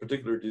problem, a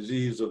particular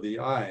disease of the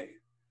eye.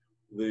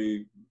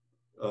 The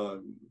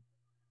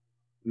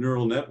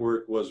neural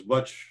network was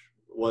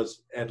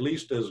at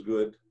least as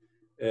good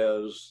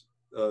as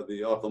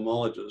the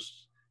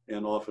ophthalmologists,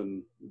 and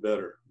often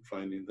better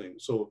finding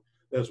things. So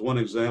that's one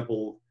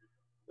example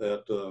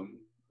that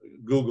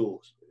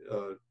Google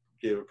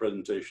gave a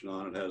presentation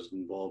on and has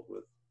involved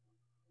with.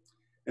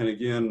 And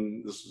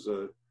again, this is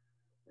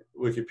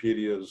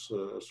Wikipedia is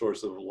a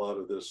source of a lot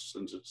of this,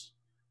 since it's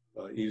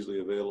easily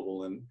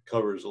available and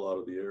covers a lot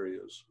of the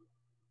areas.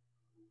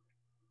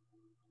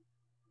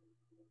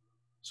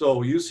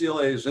 So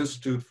UCLA's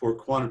Institute for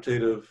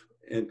Quantitative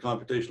and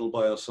Computational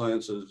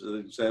Biosciences is an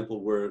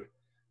example where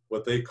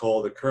what they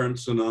call the current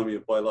tsunami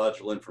of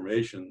biological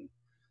information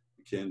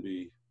can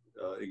be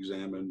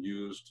examined,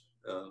 used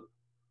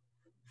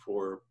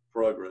for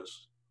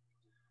progress.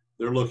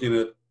 They're looking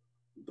at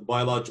the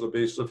biological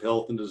basis of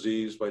health and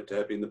disease by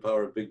tapping the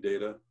power of big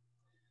data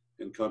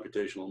and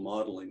computational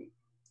modeling.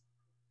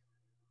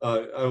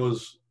 I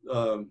was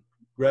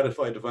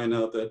gratified to find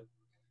out that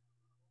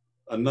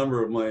a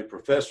number of my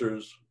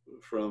professors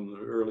from the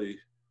early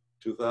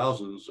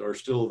 2000s are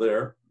still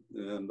there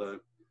and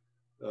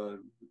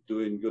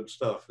doing good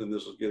stuff. And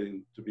this is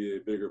getting to be a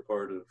bigger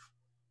part of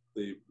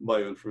the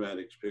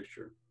bioinformatics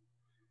picture.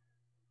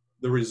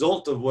 The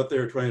result of what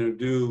they're trying to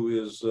do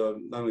is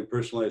not only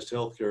personalized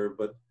healthcare,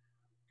 but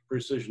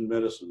precision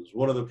medicines.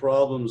 One of the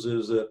problems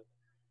is that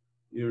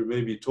you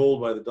may be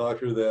told by the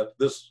doctor that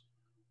this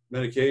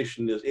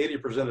medication is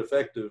 80%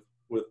 effective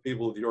with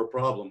people with your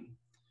problem.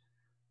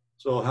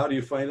 So how do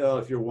you find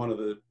out if you're one of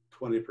the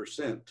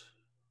 20%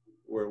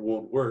 where it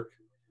won't work?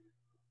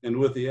 And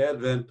with the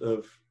advent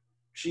of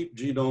cheap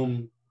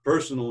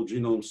personal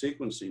genome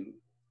sequencing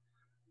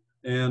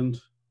and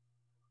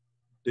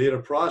data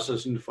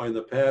processing to find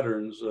the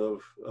patterns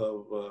of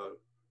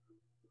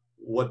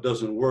what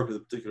doesn't work with a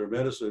particular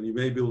medicine, you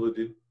may be able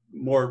to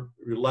more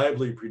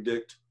reliably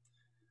predict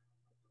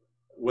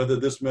whether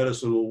this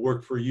medicine will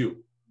work for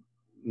you,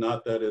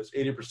 not that it's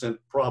 80%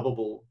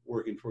 probable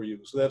working for you.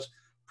 So that's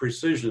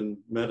precision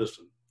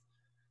medicine.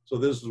 So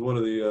this is one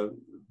of the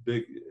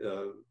big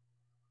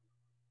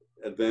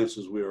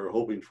advances we are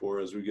hoping for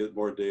as we get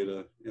more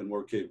data and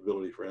more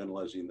capability for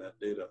analyzing that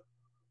data.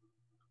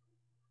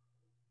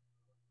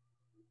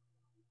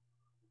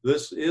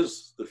 This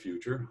is the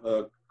future.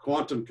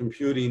 Quantum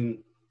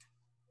computing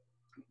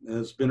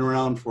has been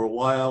around for a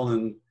while,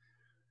 and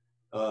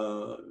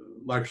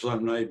Microsoft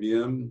and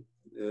IBM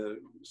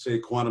say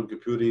quantum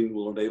computing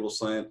will enable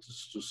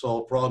scientists to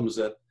solve problems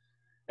that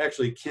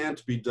actually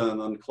can't be done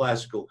on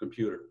classical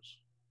computers.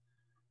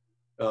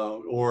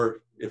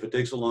 Or if it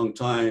takes a long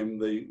time,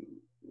 the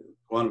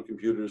quantum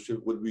computers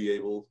would be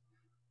able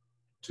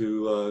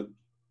to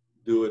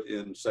do it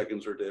in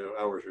seconds or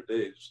hours or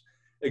days.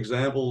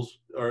 Examples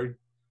are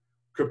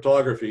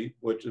cryptography,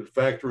 which is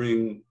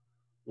factoring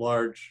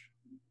large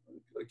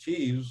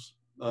keys,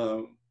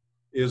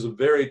 is a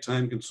very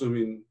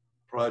time-consuming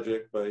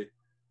project by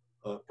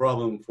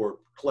problem for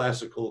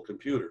classical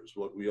computers,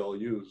 what we all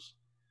use.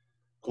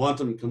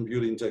 Quantum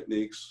computing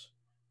techniques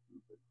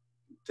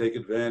take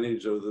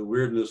advantage of the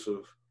weirdness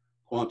of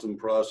quantum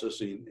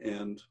processing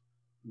and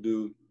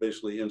do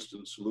basically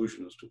instant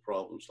solutions to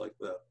problems like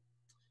that.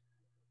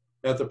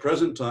 At the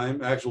present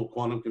time, actual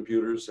quantum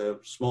computers have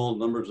small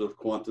numbers of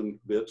quantum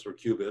bits or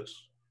qubits,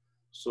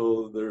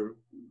 so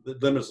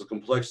that limits the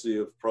complexity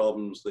of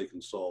problems they can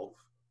solve.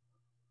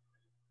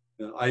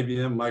 And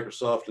IBM,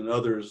 Microsoft, and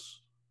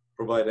others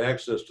provide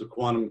access to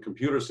quantum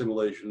computer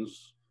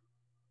simulators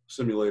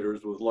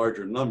with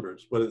larger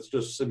numbers, but it's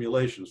just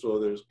simulation. So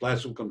there's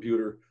classical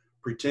computer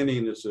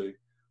pretending it's a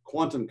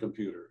quantum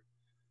computer,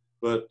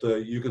 but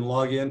you can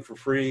log in for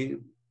free,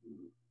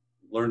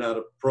 learn how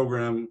to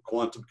program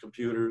quantum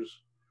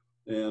computers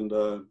and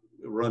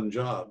run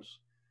jobs.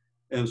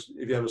 And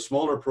if you have a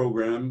smaller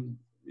program,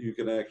 you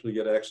can actually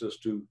get access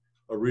to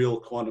a real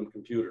quantum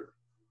computer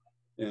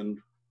and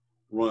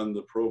run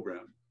the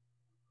program.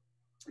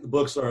 The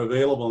books are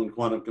available on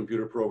quantum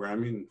computer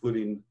programming,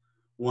 including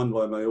one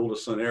by my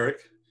oldest son, Eric.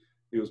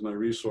 He was my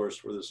resource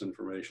for this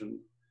information.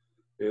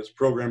 It's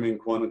Programming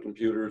Quantum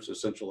Computers,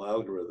 Essential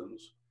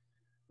Algorithms.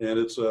 And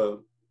it's a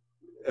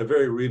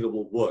very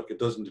readable book. It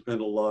doesn't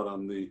depend a lot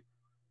on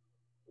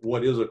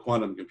what is a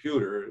quantum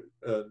computer.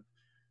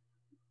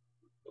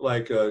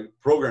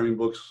 Programming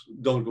books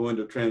don't go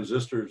into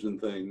transistors and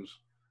things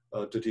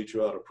to teach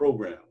you how to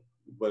program,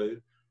 but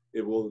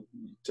it will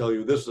tell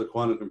you this is a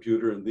quantum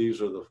computer and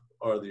these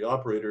are the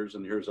operators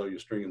and here's how you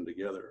string them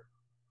together.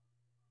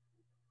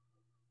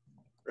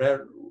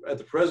 At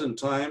the present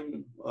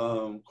time,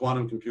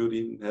 quantum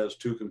computing has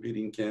two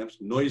competing camps: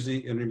 noisy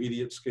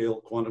intermediate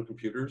scale quantum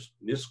computers,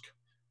 NISQ,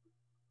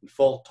 and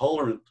fault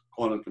tolerant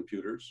quantum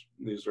computers.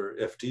 These are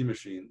FT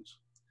machines.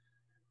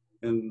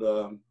 And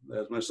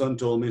as my son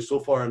told me, so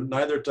far,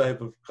 neither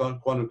type of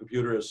quantum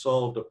computer has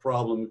solved a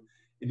problem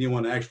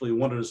anyone actually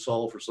wanted to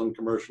solve for some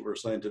commercial or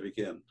scientific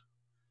end.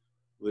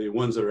 The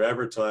ones that are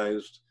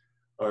advertised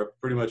are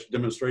pretty much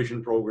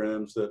demonstration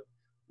programs that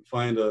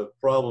find a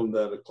problem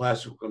that a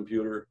classical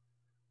computer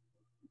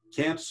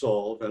can't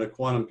solve and a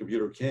quantum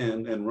computer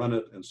can, and run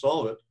it and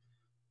solve it,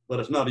 but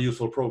it's not a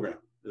useful program.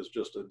 It's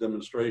just a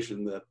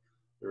demonstration that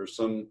there are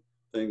some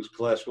things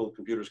classical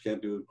computers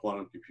can't do and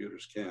quantum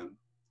computers can.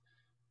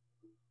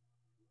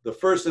 The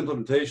first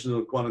implementation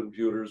of quantum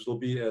computers will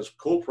be as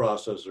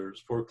co-processors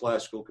for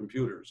classical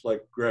computers,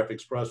 like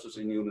graphics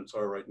processing units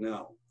are right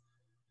now.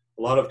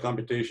 A lot of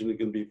computation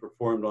can be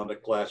performed on a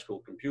classical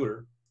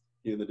computer,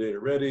 getting the data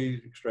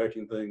ready,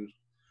 extracting things.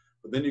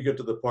 But then you get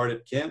to the part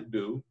it can't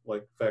do,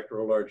 like factor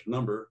a large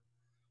number.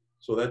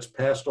 So that's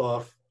passed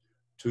off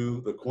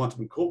to the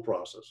quantum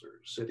coprocessor,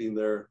 sitting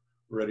there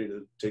ready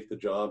to take the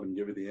job and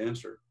give you the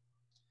answer.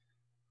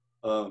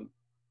 And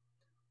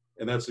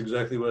that's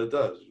exactly what it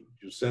does.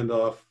 You send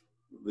off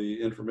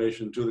the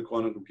information to the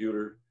quantum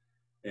computer,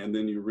 and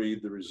then you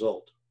read the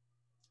result.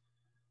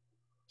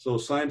 So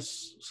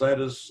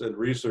scientists and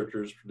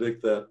researchers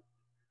predict that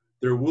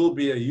there will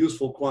be a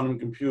useful quantum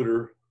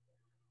computer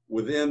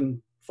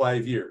within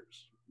 5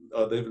 years.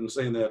 They've been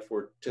saying that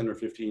for 10 or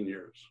 15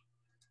 years.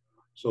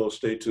 So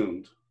stay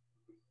tuned.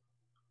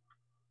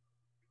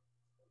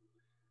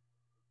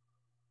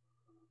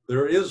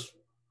 There is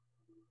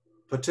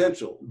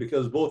potential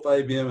because both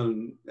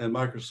IBM and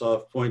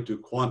Microsoft point to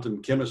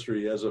quantum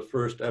chemistry as a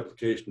first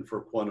application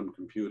for quantum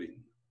computing.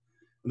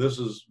 And this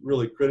is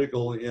really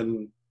critical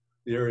in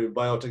the area of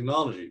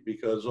biotechnology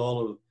because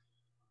all of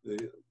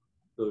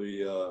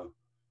the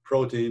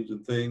proteins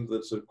and things,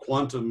 that's a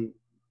quantum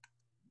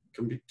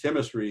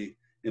chemistry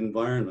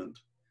environment.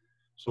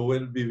 So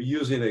we'd be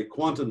using a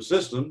quantum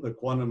system, the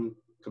quantum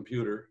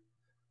computer,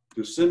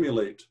 to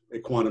simulate a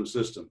quantum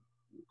system,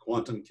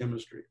 quantum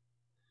chemistry.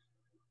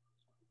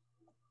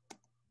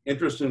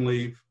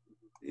 Interestingly,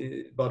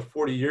 about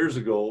 40 years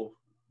ago,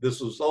 this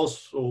was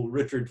also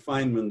Richard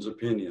Feynman's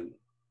opinion.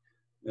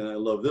 And I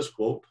love this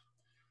quote: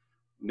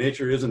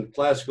 "Nature isn't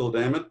classical,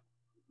 damn it.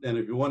 And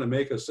if you want to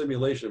make a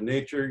simulation of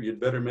nature, you'd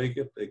better make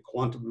it a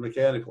quantum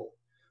mechanical.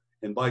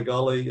 And by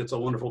golly, it's a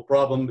wonderful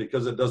problem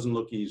because it doesn't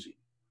look easy."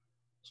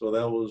 So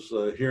that was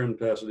here in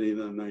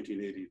Pasadena in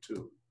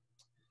 1982.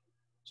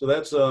 So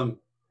that's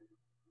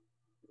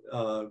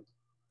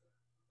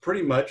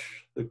pretty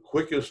much the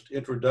quickest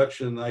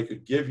introduction I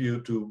could give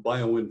you to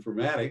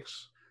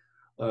bioinformatics.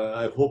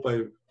 I hope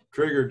I've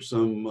triggered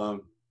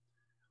some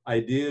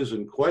ideas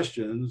and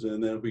questions,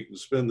 and then we can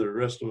spend the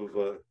rest of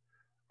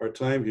our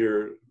time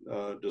here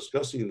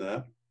discussing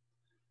that.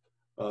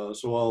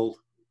 So I'll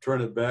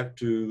turn it back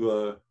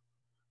to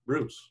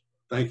Bruce.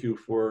 Thank you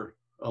for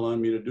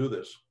allowing me to do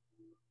this.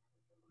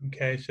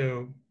 Okay,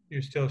 so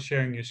you're still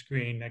sharing your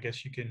screen. I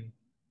guess you can.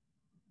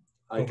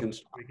 We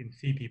can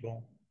see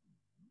people.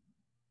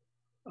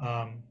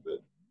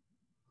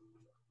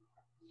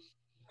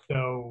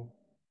 So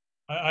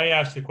I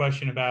asked the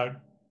question about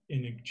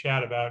in the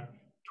chat about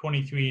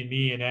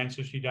 23andMe and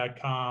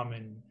Ancestry.com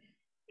and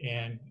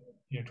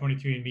you know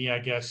 23andMe, I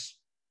guess,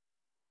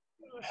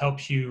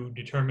 helps you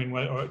determine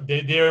whether, or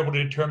they're able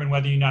to determine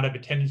whether you not have a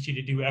tendency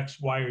to do X,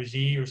 Y, or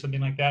Z or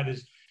something like that.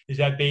 Is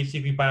that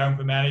basically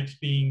bioinformatics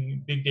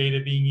big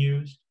data being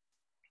used?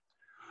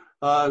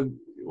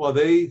 Well,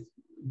 they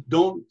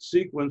don't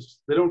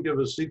give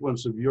a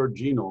sequence of your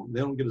genome. They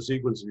don't get a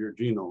sequence of your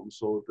genome,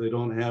 so they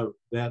don't have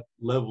that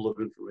level of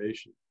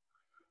information.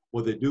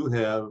 What they do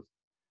have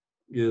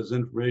is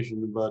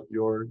information about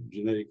your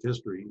genetic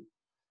history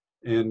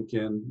and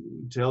can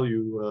tell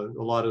you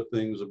a lot of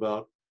things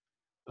about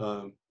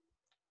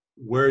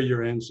where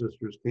your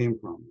ancestors came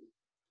from.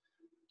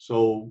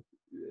 So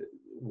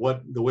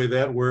the way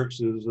that works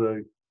is,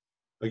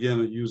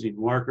 again, using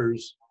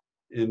markers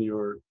in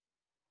your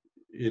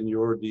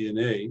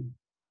DNA.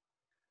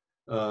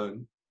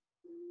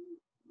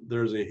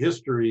 There's a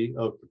history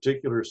of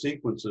particular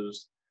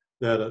sequences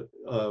that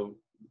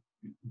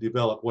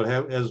develop.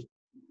 As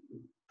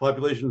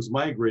populations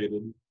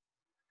migrated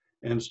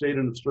and stayed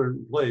in a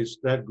certain place,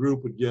 that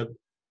group would get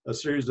a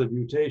series of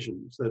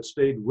mutations that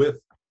stayed with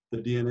the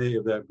DNA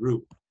of that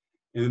group.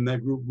 And then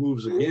that group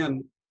moves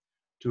again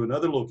to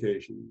another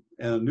location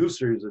and a new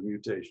series of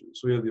mutations.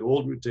 So we have the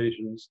old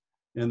mutations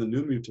and the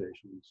new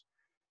mutations.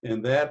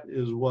 And that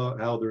is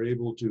how they're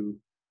able to,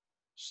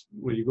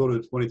 when you go to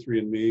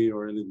 23andMe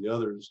or any of the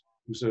others,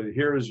 you say,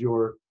 here is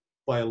your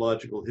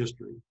biological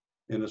history.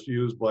 And it's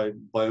used by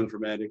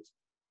bioinformatics,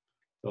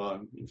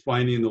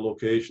 finding the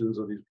locations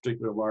of these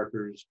particular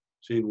markers,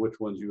 seeing which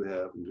ones you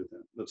have, and do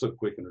that. That's a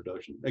quick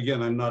introduction.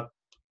 Again, I'm not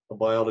a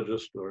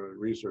biologist or a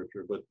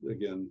researcher, but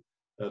again,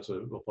 that's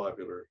a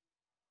popular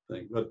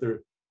thing. But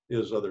there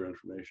is other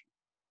information.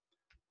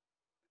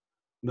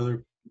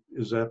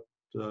 Is that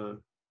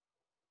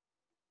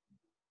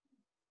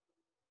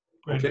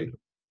okay?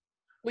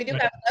 We do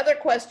Right. have another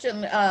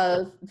question.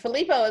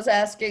 Filippo is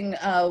asking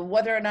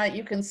whether or not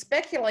you can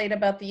speculate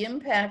about the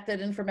impact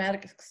that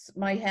informatics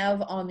might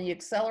have on the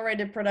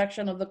accelerated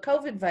production of the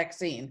COVID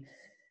vaccine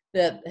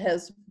that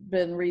has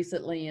been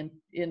recently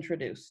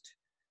introduced.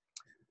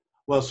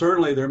 Well,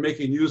 certainly they're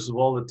making use of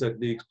all the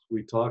techniques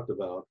we talked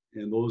about,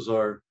 and those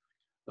are,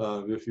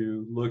 if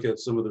you look at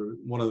some of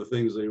one of the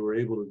things they were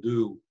able to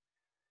do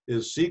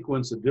is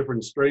sequence the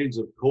different strains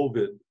of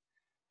COVID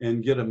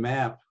and get a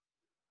map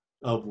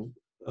of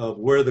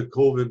where the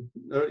COVID,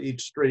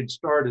 each strain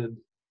started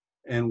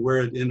and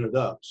where it ended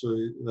up. So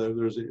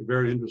there's a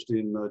very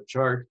interesting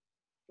chart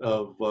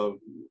of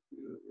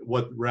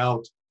what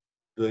route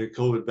the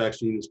COVID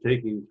vaccine is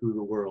taking through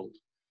the world.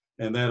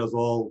 And that is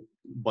all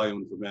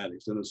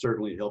bioinformatics, and it's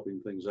certainly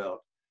helping things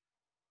out.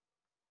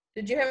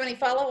 Did you have any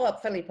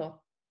follow-up, Filippo?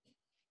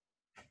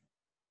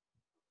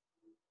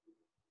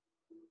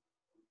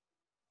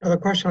 The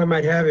question I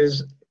might have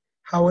is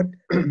how it,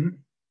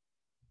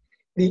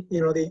 the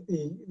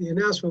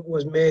announcement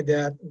was made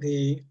that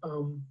the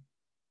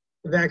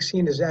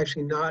vaccine is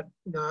actually not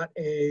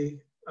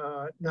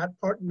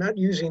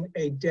using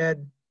a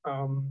dead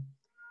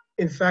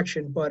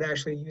infection, but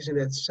actually using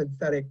a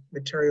synthetic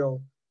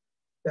material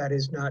that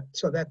is not,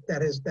 so that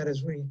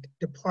has really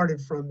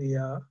departed from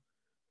the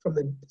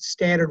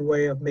standard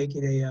way of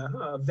making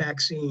a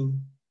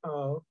vaccine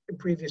in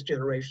previous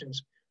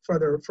generations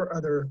for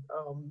other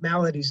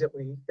maladies that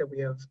we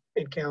have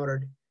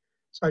encountered.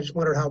 So I just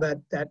wondered how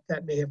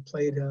that may have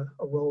played a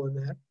role in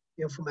that,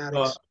 the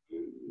informatics.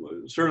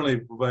 Certainly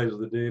provides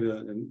the data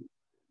and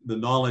the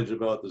knowledge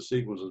about the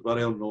sequences, but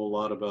I don't know a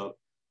lot about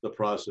the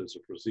process or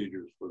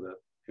procedures for that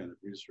kind of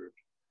research.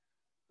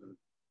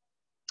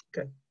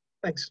 Okay,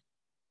 thanks.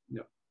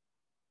 Yeah.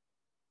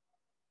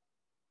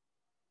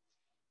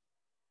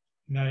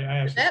 No, I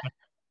asked.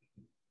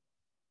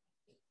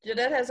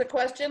 Jeanette has a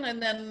question,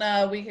 and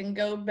then we can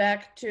go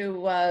back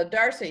to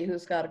Darcy,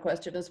 who's got a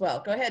question as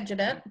well. Go ahead,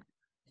 Jeanette.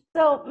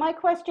 So my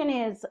question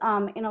is,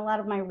 in a lot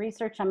of my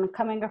research, I'm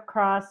coming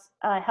across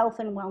health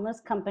and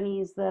wellness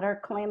companies that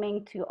are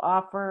claiming to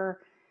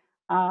offer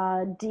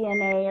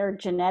DNA or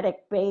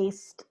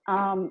genetic-based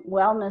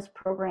wellness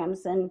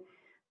programs. And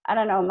I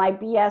don't know, my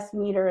BS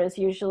meter is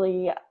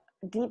usually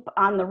deep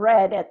on the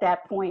red at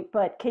that point,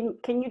 but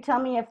can you tell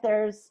me if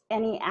there's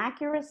any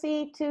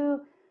accuracy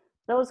to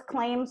those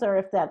claims, or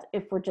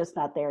if we're just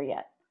not there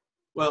yet?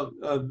 Well,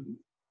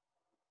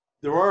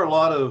 there are a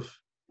lot of,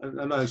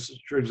 I'm not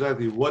sure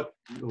exactly what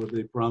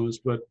they promise,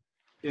 but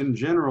in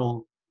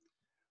general,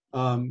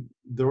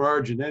 there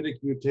are genetic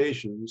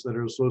mutations that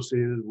are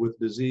associated with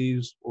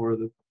disease or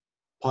the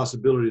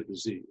possibility of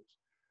disease.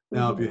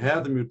 Now, if you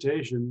have the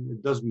mutation,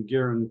 it doesn't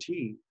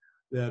guarantee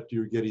that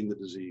you're getting the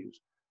disease,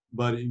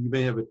 but you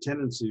may have a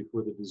tendency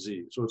for the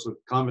disease. So it's a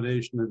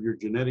combination of your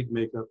genetic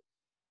makeup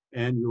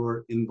and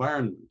your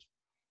environment.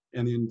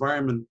 And the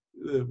environment,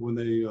 when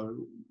they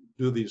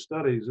do these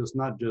studies, it's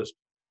not just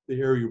the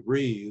air you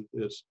breathe,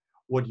 it's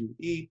what you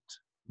eat,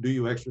 do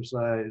you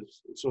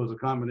exercise? So it's a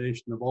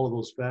combination of all of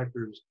those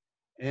factors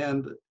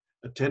and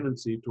a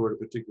tendency toward a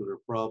particular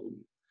problem.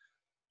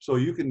 So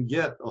you can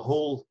get a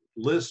whole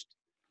list,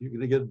 you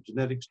can get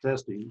genetics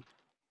testing,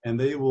 and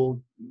they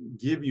will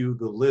give you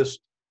the list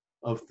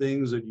of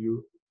things that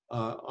you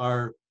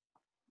are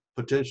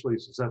potentially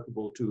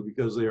susceptible to,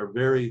 because they are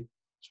very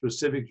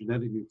specific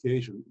genetic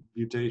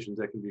mutations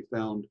that can be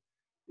found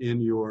in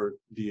your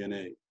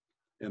DNA.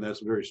 And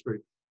that's a very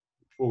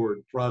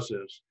straightforward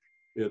process,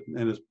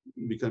 and it's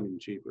becoming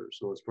cheaper.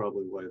 So it's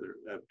probably why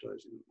they're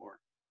advertising it more.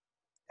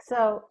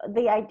 So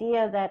the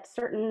idea that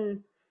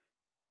certain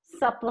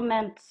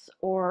supplements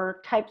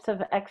or types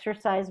of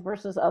exercise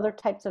versus other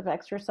types of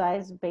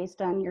exercise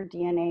based on your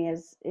DNA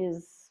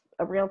is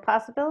a real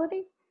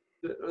possibility?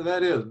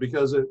 That is,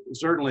 because it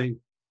certainly,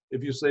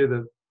 if you say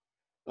that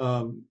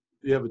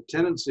you have a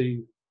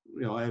tendency,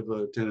 I have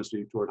a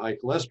tendency toward high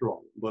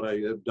cholesterol, but I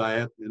have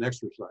diet and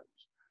exercise.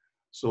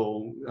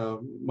 So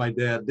my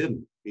dad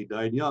didn't, he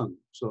died young.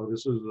 So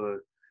this is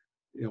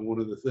one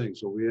of the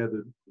things. So we had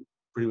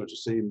pretty much the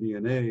same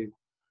DNA,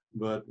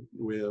 but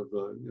we have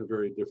a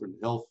very different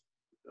health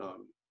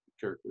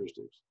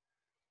characteristics.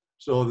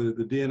 So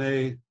the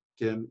DNA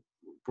can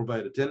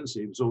provide a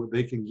tendency, so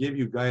they can give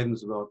you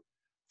guidance about,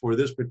 for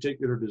this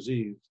particular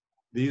disease,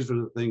 these are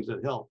the things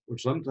that help. Or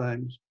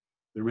sometimes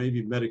there may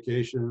be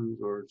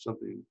medications or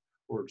something,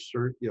 or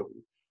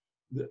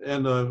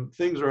and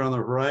things are on the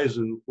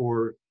horizon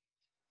for,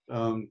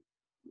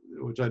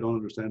 which I don't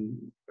understand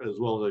as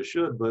well as I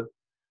should, but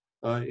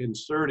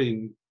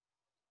inserting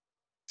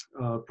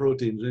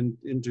proteins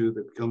into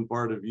that become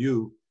part of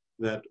you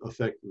that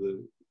affect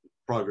the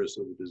progress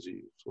of the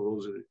disease. So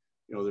those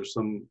are, there's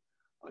some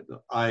like the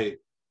eye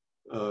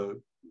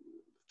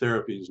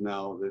therapies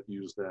now that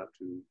use that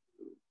to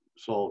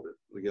solve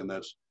it. Again,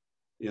 that's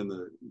in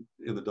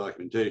the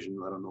documentation.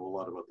 I don't know a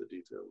lot about the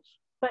details.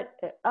 But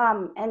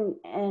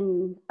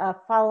and a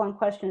follow-on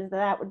question to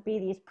that would be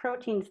these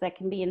proteins that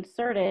can be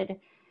inserted.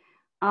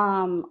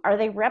 are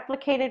they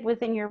replicated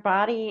within your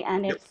body?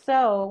 And Yep. if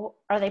so,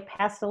 are they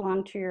passed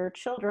along to your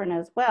children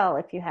as well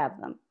if you have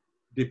them?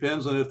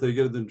 Depends on if they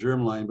get it in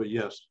germline, but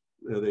yes,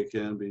 they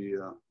can be.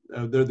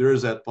 There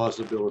is that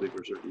possibility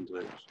for certain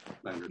things.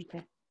 I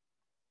understand.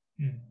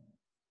 Okay.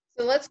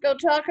 So let's go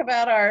talk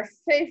about our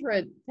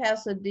favorite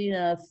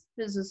Pasadena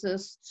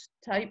physicist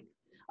type,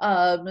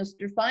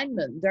 Mr.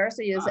 Feynman.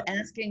 Darcy is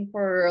asking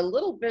for a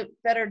little bit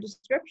better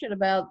description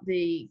about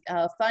the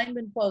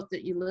Feynman quote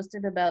that you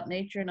listed about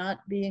nature not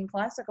being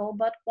classical,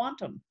 but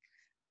quantum.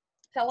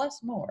 Tell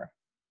us more.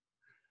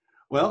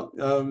 Well,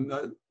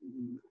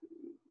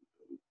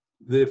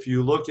 if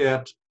you look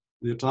at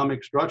the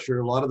atomic structure,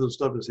 a lot of the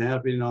stuff is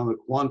happening on the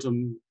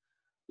quantum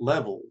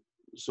level,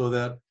 so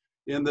that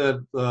in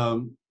that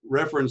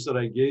reference that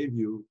I gave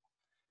you,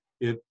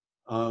 it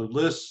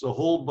lists a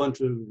whole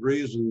bunch of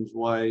reasons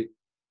why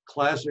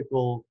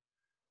classical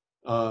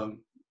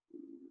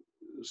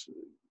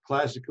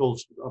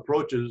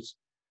approaches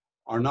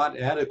are not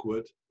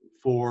adequate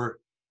for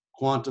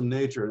quantum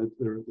nature.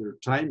 There are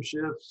time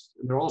shifts,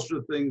 and there are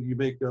also things you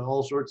make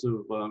all sorts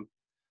of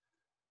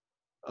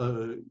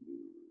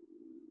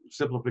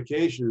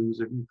simplifications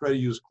if you try to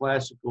use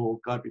classical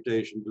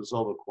computation to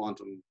solve a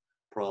quantum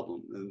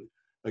problem. And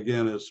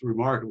again, it's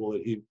remarkable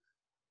that he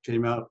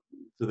came out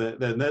to that.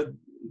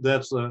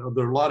 That's there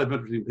are a lot of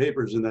interesting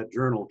papers in that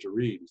journal to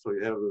read, so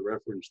you have the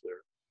reference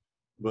there.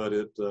 But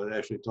it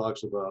actually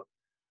talks about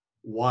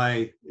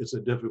why it's a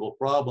difficult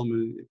problem,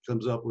 and it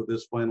comes up with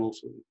this final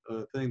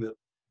thing that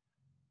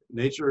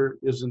nature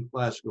isn't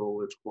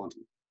classical, it's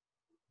quantum.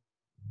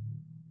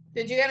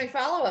 Did you get any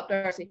follow-up,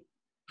 Darcy?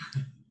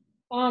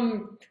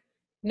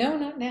 No,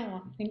 not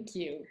now. Thank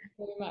you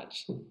very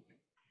much.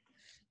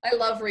 I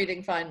love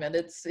reading Feynman.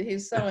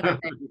 He's so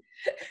entertaining.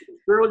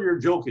 Surely you're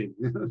joking.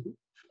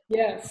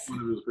 Yes. One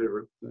of his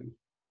favorite things.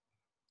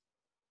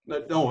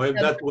 No,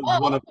 that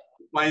was one of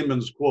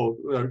Feynman's quote.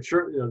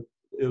 Sure,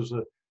 it was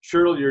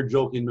 "Surely you're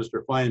joking,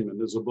 Mr. Feynman."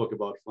 There's a book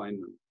about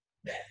Feynman.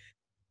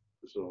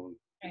 So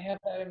I have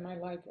that in my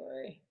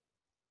library.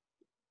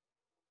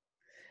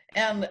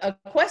 And a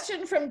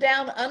question from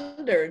down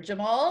under.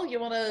 Jamal, you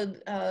want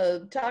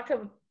to talk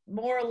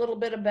more a little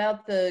bit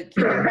about the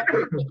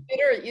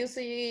computer at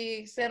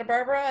UC Santa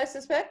Barbara, I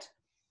suspect?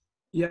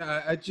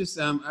 Yeah, I just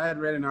I had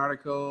read an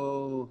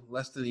article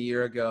less than a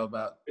year ago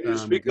about. Can you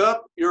speak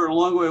up? You're a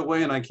long way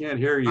away, and I can't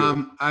hear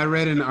you. I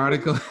read an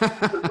article.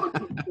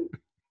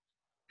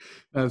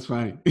 That's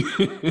fine.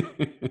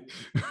 I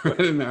read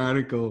an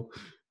article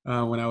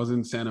when I was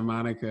in Santa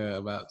Monica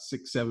about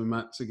 6-7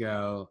 months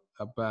ago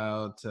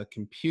about a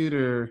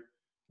computer.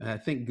 I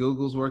think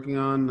Google's working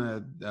on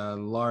a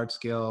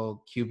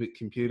large-scale qubit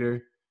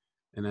computer,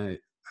 and I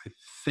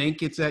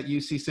think it's at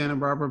UC Santa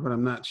Barbara, but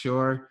I'm not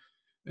sure.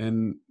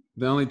 And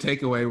the only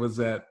takeaway was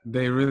that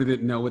they really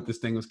didn't know what this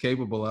thing was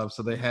capable of,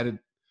 so they had it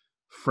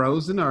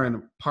frozen or in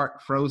a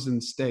part frozen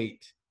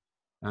state.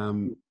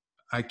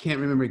 I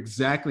can't remember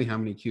exactly how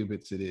many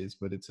qubits it is,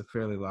 but it's a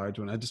fairly large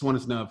one. I just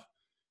wanted to know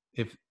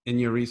if in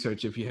your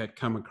research, if you had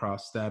come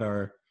across that,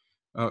 or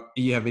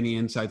you have any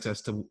insights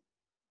as to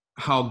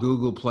how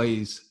Google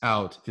plays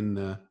out in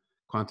the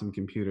quantum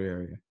computer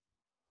area.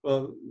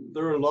 Well,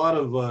 there are a lot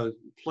of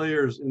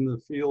players in the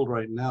field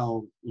right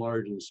now,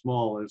 large and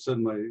small. I said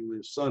my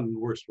son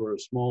works for a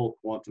small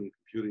quantum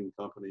computing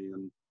company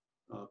in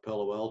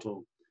Palo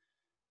Alto.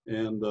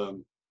 And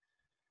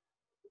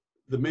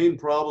the main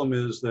problem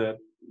is that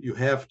you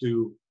have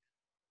to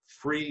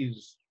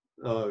freeze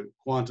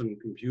quantum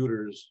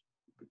computers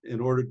in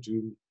order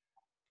to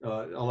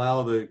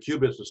allow the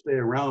qubits to stay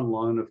around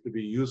long enough to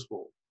be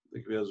useful,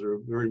 because they're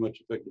very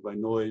much affected by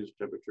noise,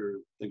 temperature,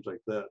 things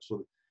like that.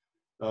 So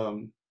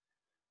I'm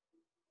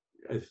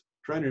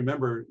trying to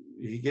remember,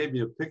 he gave me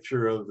a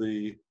picture of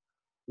the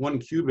one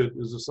qubit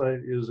is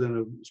in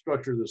a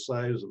structure the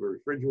size of a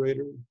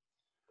refrigerator.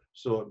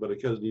 So, but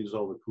because it needs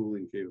all the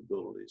cooling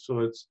capability. So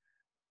it's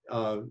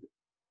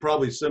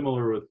probably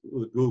similar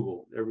with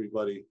Google.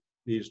 Everybody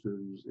needs to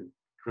use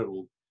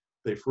incredible,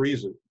 they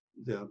freeze it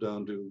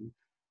down to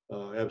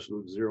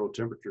absolute zero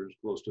temperatures,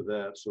 close to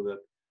that, so that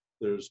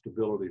there's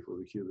stability for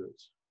the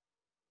qubits.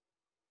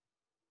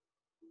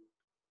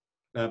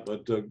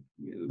 But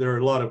there are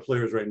a lot of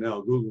players right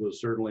now. Google is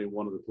certainly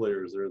one of the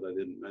players there that I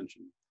didn't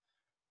mention.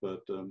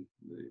 But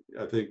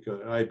I think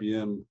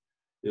IBM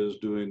is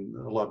doing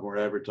a lot more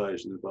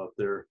advertising about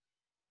their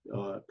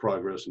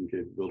progress and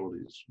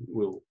capabilities.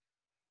 We'll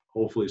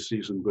hopefully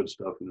see some good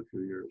stuff in a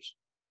few years.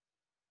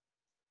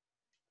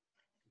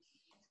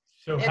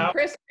 So and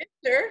Chris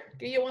Victor,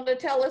 do you want to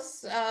tell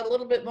us a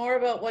little bit more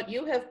about what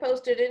you have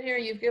posted in here?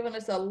 You've given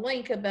us a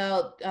link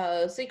about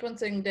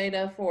sequencing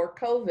data for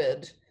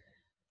COVID.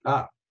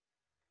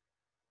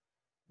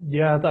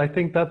 Yeah, I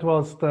think that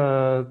was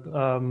the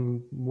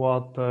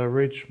what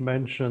Rich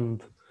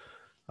mentioned.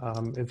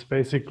 It's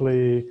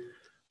basically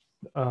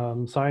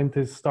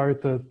scientists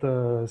started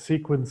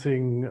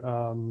sequencing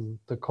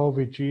the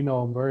COVID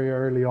genome very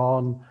early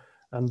on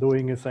and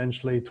doing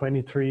essentially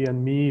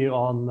 23andMe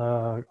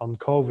on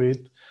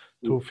COVID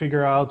to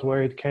figure out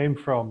where it came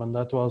from, and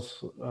that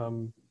was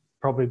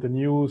probably the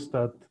news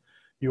that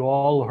you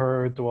all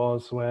heard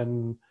was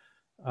when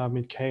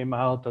it came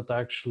out that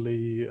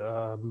actually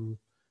the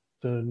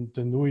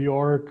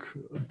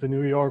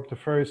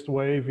first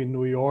wave in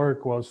New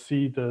York was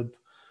seeded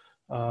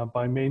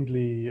by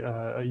mainly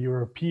a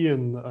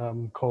European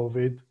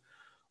COVID,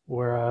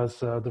 whereas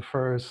the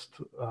first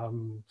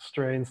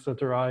strains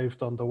that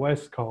arrived on the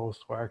West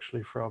Coast were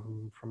actually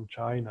from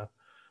China.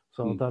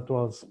 So that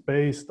was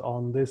based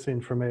on this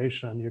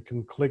information. You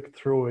can click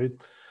through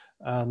it.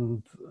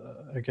 And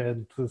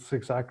again, that's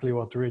exactly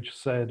what Rich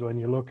said. When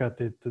you look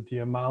at it, the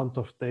amount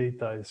of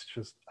data is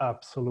just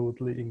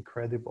absolutely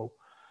incredible.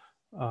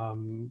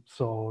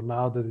 So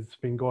now that it's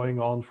been going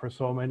on for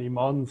so many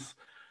months,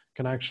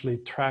 can actually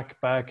track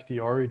back the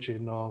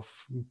origin of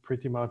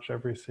pretty much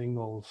every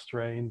single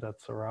strain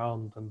that's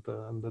around, and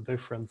the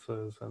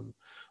differences and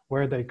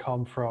where they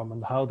come from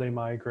and how they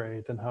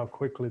migrate and how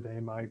quickly they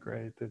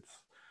migrate.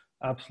 It's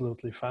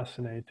absolutely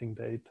fascinating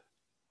data.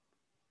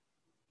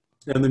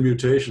 And the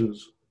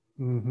mutations.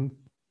 Mm-hmm.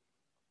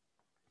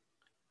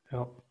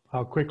 Yeah,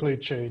 how quickly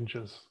it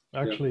changes.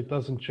 Actually, Yeah. It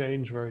doesn't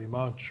change very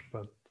much,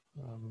 but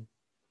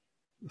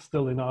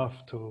still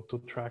enough to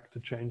track the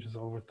changes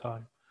over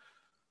time.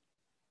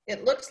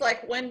 It looks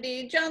like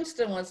Wendy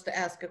Johnston wants to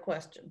ask a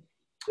question.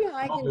 Yeah,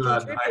 I can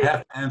God, contribute. I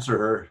have to answer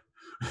her.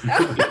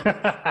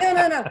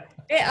 No.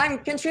 Hey, I'm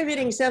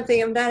contributing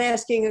something. I'm not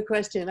asking a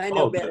question. I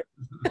know better.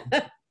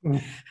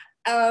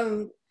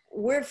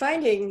 We're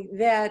finding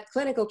that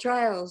clinical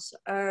trials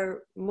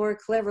are more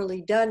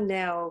cleverly done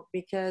now,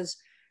 because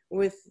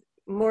with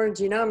more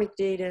genomic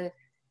data,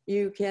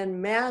 you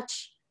can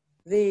match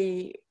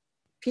the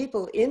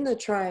people in the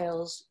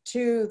trials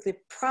to the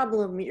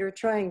problem you're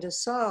trying to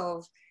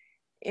solve.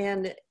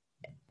 And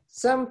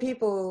some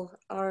people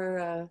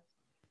are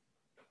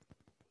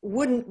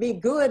wouldn't be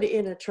good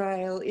in a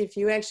trial if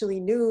you actually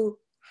knew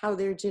how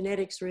their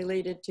genetics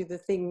related to the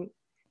thing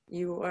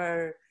you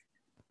are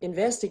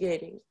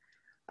investigating.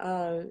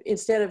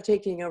 Instead of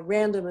taking a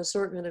random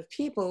assortment of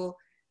people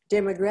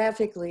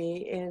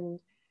demographically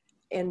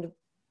and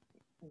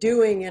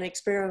doing an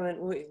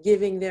experiment,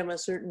 giving them a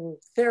certain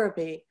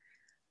therapy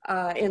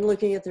and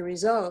looking at the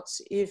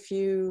results, if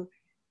you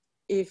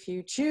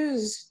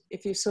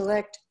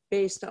select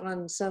based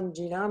on some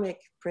genomic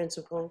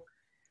principle,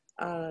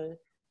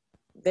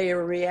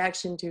 their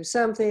reaction to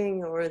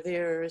something or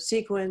their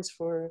sequence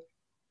for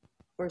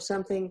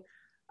something,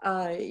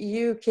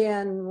 you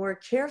can more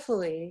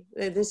carefully,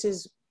 this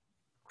is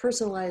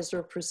personalized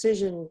or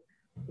precision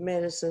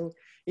medicine,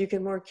 you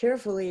can more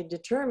carefully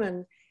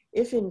determine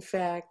if in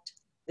fact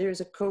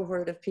there's a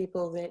cohort of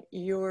people that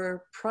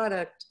your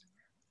product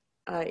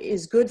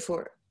is good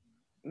for.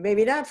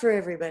 Maybe not for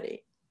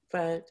everybody,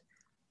 but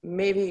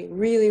maybe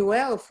really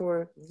well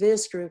for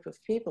this group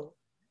of people.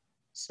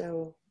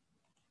 So.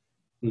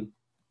 I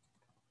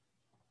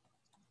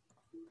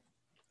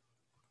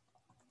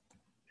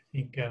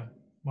think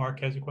Mark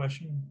has a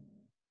question.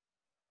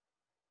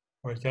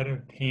 Or is that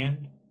a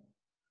hand?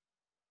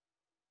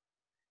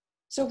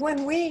 So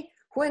when we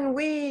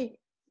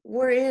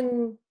were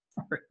in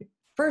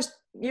first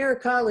year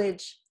of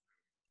college,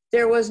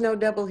 there was no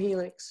double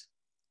helix.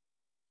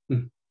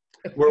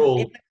 We're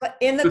old.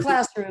 In the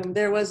classroom,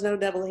 there was no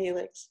double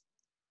helix.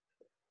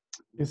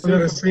 Was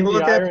that a single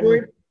at that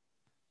point?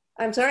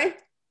 I'm sorry?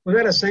 Was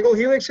that a single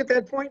helix at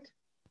that point?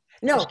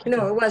 No,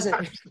 it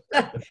wasn't.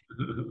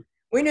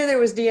 We knew there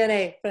was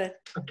DNA, but.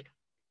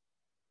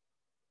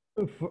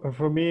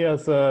 For me,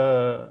 as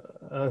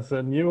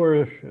a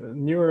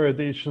newer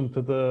addition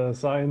to the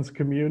science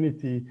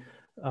community,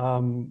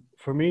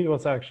 for me it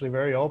was actually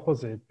very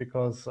opposite,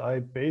 because I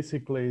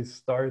basically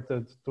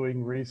started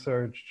doing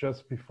research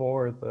just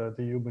before the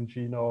human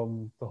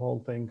genome, the whole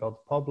thing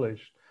got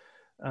published,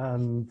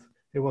 and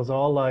it was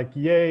all like,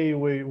 yay,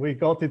 we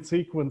got it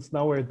sequenced,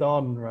 now we're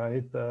done,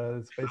 right?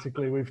 It's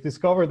basically, we've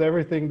discovered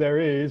everything there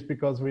is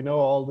because we know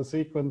all the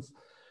sequence,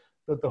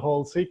 that the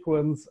whole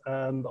sequence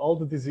and all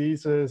the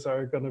diseases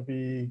are going to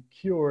be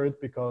cured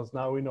because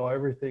now we know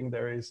everything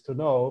there is to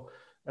know.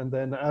 And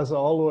then, as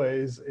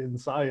always in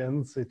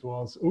science, it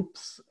was,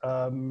 oops,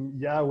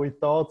 yeah, we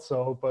thought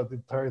so, but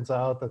it turns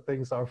out that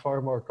things are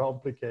far more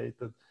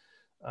complicated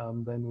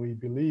than we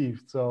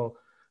believed. So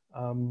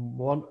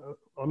one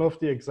of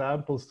the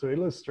examples to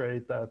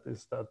illustrate that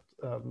is that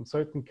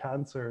certain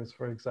cancers,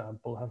 for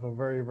example, have a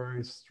very,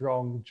 very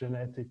strong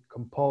genetic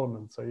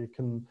component. So you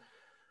can,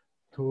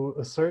 to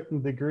a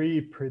certain degree,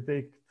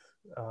 predict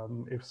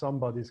if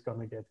somebody's going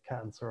to get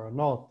cancer or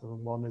not.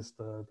 And one is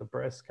the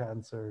breast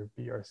cancer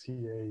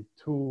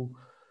BRCA2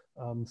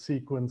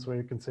 sequence, where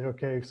you can say,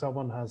 okay, if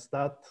someone has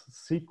that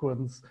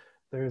sequence,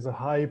 there is a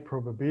high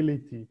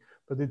probability,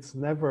 but it's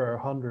never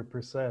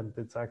 100%.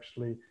 It's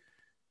actually,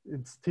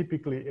 it's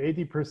typically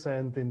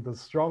 80% in the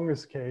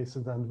strongest case,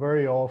 and then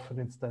very often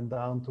it's then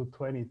down to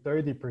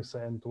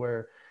 20-30%,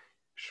 where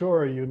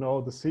sure, you know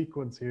the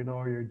sequence, you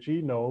know your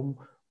genome,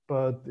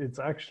 but it's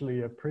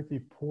actually a pretty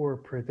poor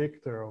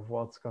predictor of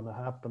what's going to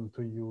happen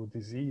to you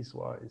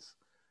disease-wise.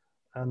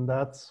 And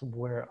that's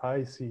where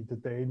I see the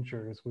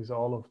dangers with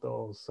all of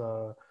those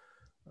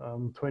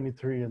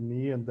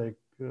 23andMe, and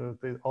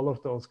all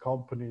of those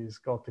companies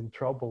got in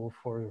trouble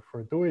for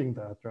doing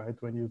that, right?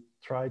 When you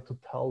try to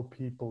tell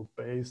people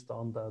based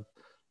on that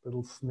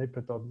little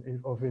snippet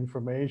of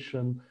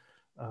information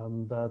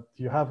that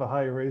you have a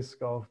high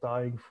risk of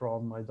dying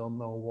from I don't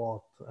know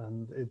what,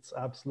 and it's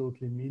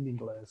absolutely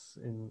meaningless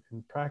in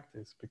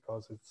practice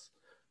because it's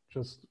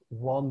just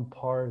one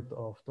part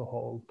of the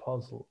whole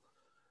puzzle.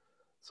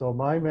 So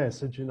my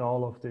message in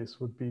all of this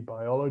would be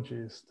biology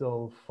is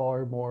still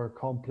far more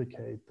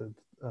complicated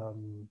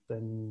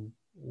than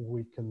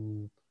we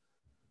can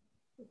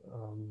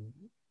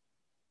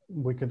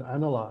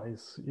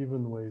analyze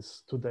even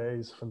with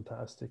today's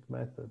fantastic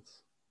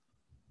methods.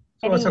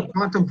 So it's a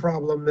quantum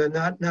problem, and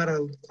not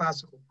a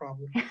classical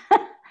problem.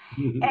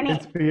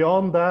 It's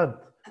beyond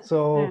that.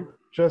 So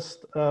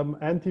just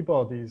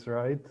antibodies,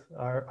 right?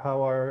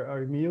 How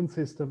our immune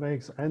system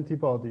makes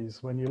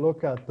antibodies. When you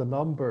look at the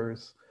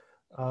numbers,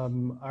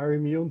 our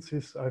immune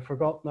system, I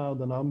forgot now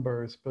the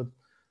numbers, but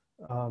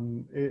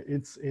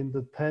it's in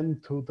the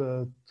 10 to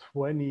the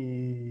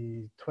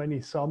 20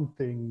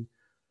 something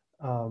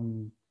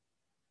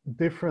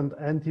different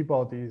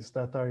antibodies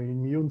that our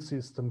immune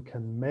system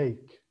can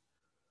make.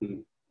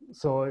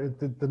 So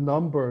the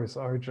numbers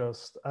are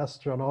just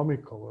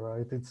astronomical,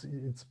 right?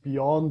 It's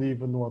beyond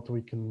even what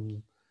we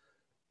can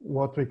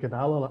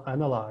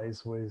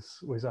analyze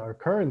with our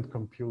current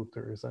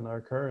computers and our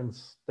current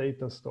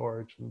data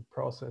storage and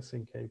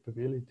processing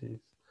capabilities.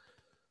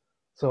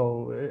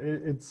 So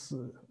it's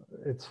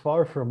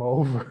far from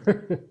over.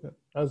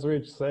 As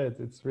Rich said,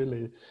 it's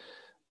really,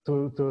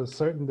 to a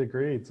certain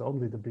degree, it's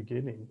only the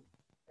beginning.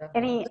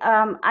 Any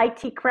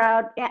IT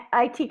crowd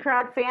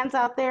fans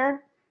out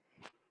there?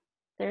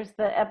 There's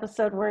the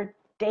episode where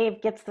Dave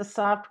gets the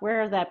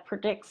software that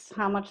predicts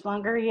how much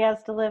longer he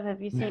has to live.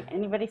 Have you seen,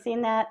 anybody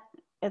seen that?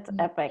 It's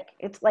epic.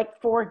 It's like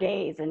 4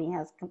 days and he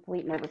has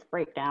complete nervous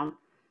breakdown.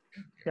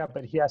 Yeah,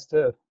 but he has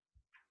to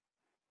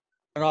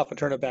turn it off and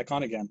turn it back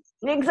on again.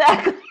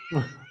 Exactly.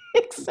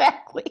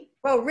 Exactly.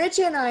 Well, Rich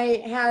and I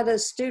had a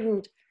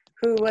student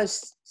who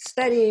was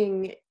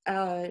studying,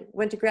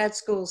 went to grad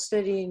school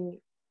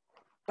studying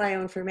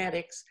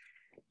bioinformatics.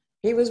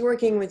 He was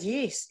working with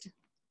yeast.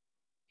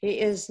 He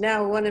is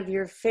now one of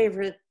your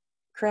favorite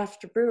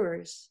craft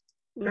brewers.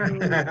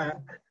 Yeah,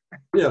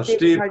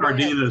 Steve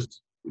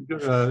Cardenas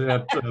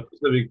at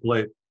Pacific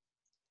Plate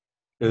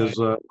is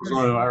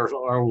one of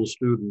our old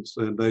students,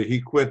 and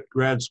he quit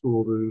grad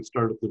school to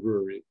start at the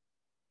brewery.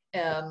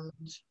 And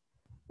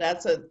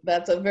that's a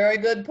very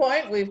good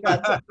point. We've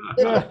got some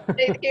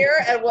good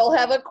here, and we'll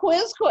have a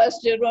quiz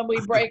question when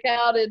we break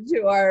out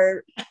into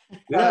our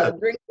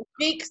Drink and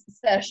Speak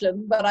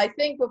session. But I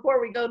think before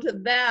we go to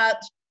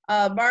that,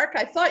 Mark,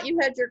 I thought you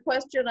had your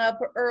question up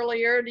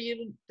earlier.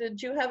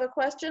 Did you have a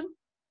question?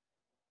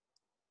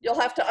 You'll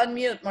have to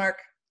unmute, Mark.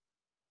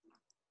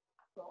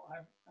 Well,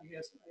 I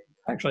guess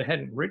I actually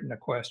hadn't written a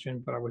question,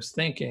 but I was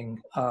thinking,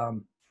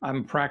 I'm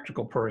a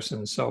practical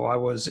person, so I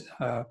was,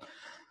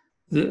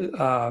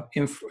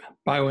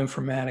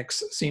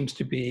 bioinformatics seems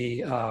to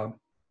be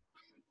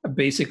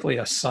basically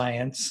a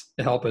science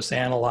to help us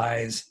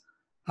analyze,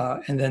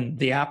 and then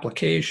the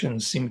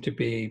applications seem to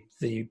be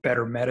the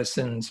better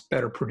medicines,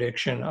 better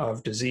prediction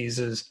of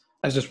diseases.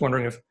 I was just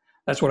wondering if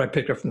that's what I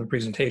picked up from the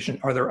presentation.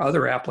 Are there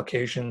other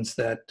applications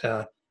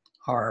that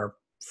are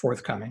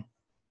forthcoming?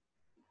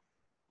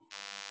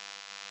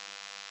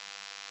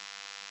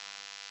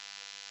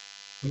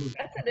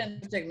 That's an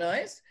interesting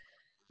noise.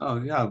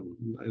 Oh yeah, I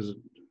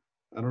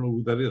don't know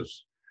who that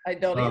is. I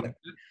don't either.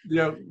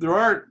 Yeah, there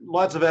are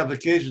lots of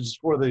applications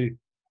for the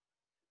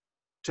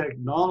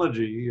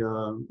technology,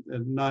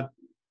 and not,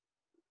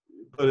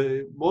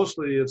 but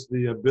mostly it's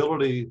the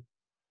ability.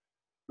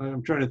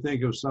 I'm trying to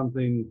think of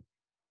something.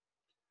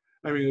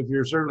 I mean, if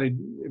you're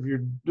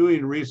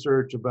doing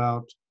research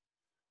about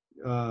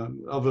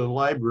of a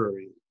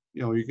library,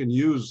 you can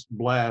use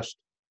BLAST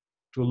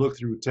to look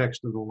through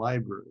text of the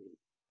library.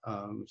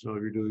 So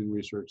if you're doing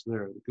research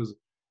there, because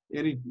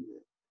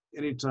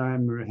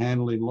anytime you're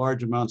handling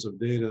large amounts of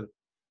data,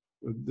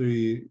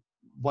 the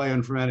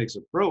bioinformatics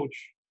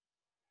approach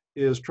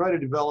is try to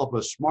develop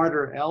a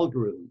smarter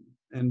algorithm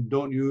and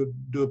don't you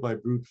do it by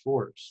brute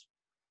force.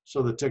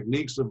 So the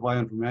techniques of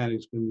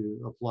bioinformatics can be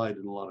applied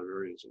in a lot of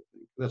areas, I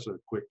think. That's a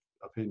quick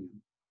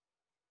opinion.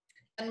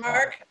 And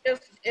Mark,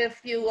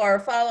 if you are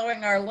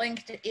following our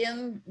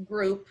LinkedIn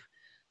group,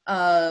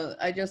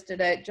 I just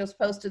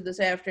posted this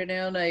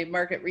afternoon a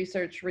market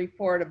research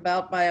report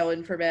about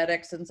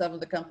bioinformatics and some of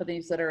the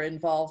companies that are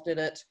involved in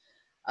it.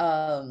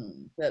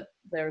 That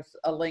there's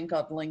a link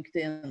on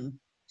LinkedIn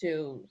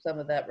to some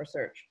of that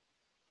research.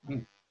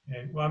 Okay.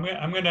 Well,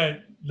 I'm going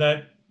to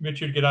let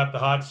Richard get off the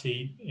hot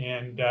seat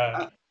and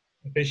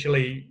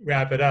officially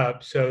wrap it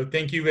up. So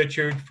thank you,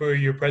 Richard, for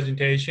your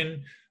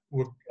presentation.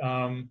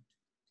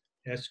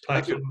 Yes,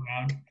 clap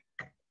around.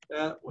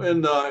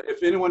 And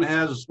if anyone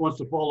wants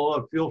to follow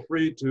up, feel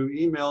free to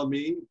email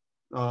me.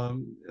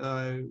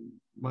 My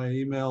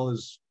email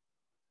is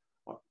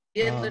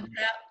in the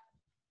chat.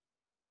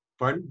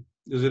 Pardon?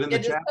 Is it in the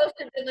chat? It is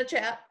posted in the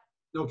chat.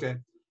 Okay.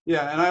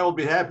 Yeah, and I will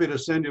be happy to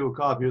send you a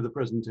copy of the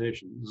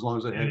presentation as long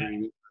as I have your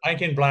email. I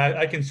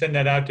can send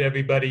that out to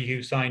everybody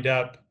who signed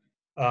up,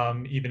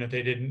 even if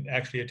they didn't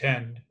actually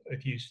attend.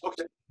 If you,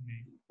 Okay.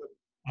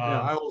 um,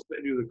 Yeah, I will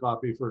send you the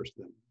copy first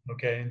then.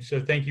 okay, and so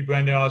thank you,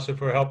 Brenda, also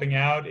for helping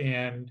out,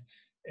 and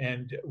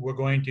we're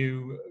going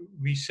to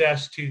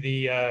recess to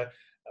the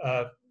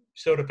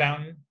soda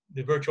fountain,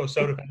 the virtual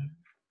soda fountain.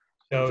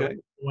 So Okay. if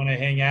you want to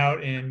hang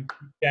out and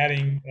keep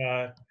chatting,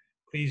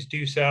 please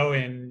do so,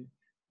 and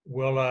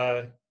we'll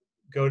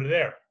go to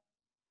there.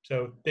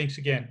 So thanks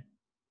again.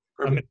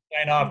 I'm going Perfect. to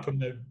sign off from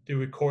the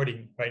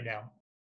recording right now.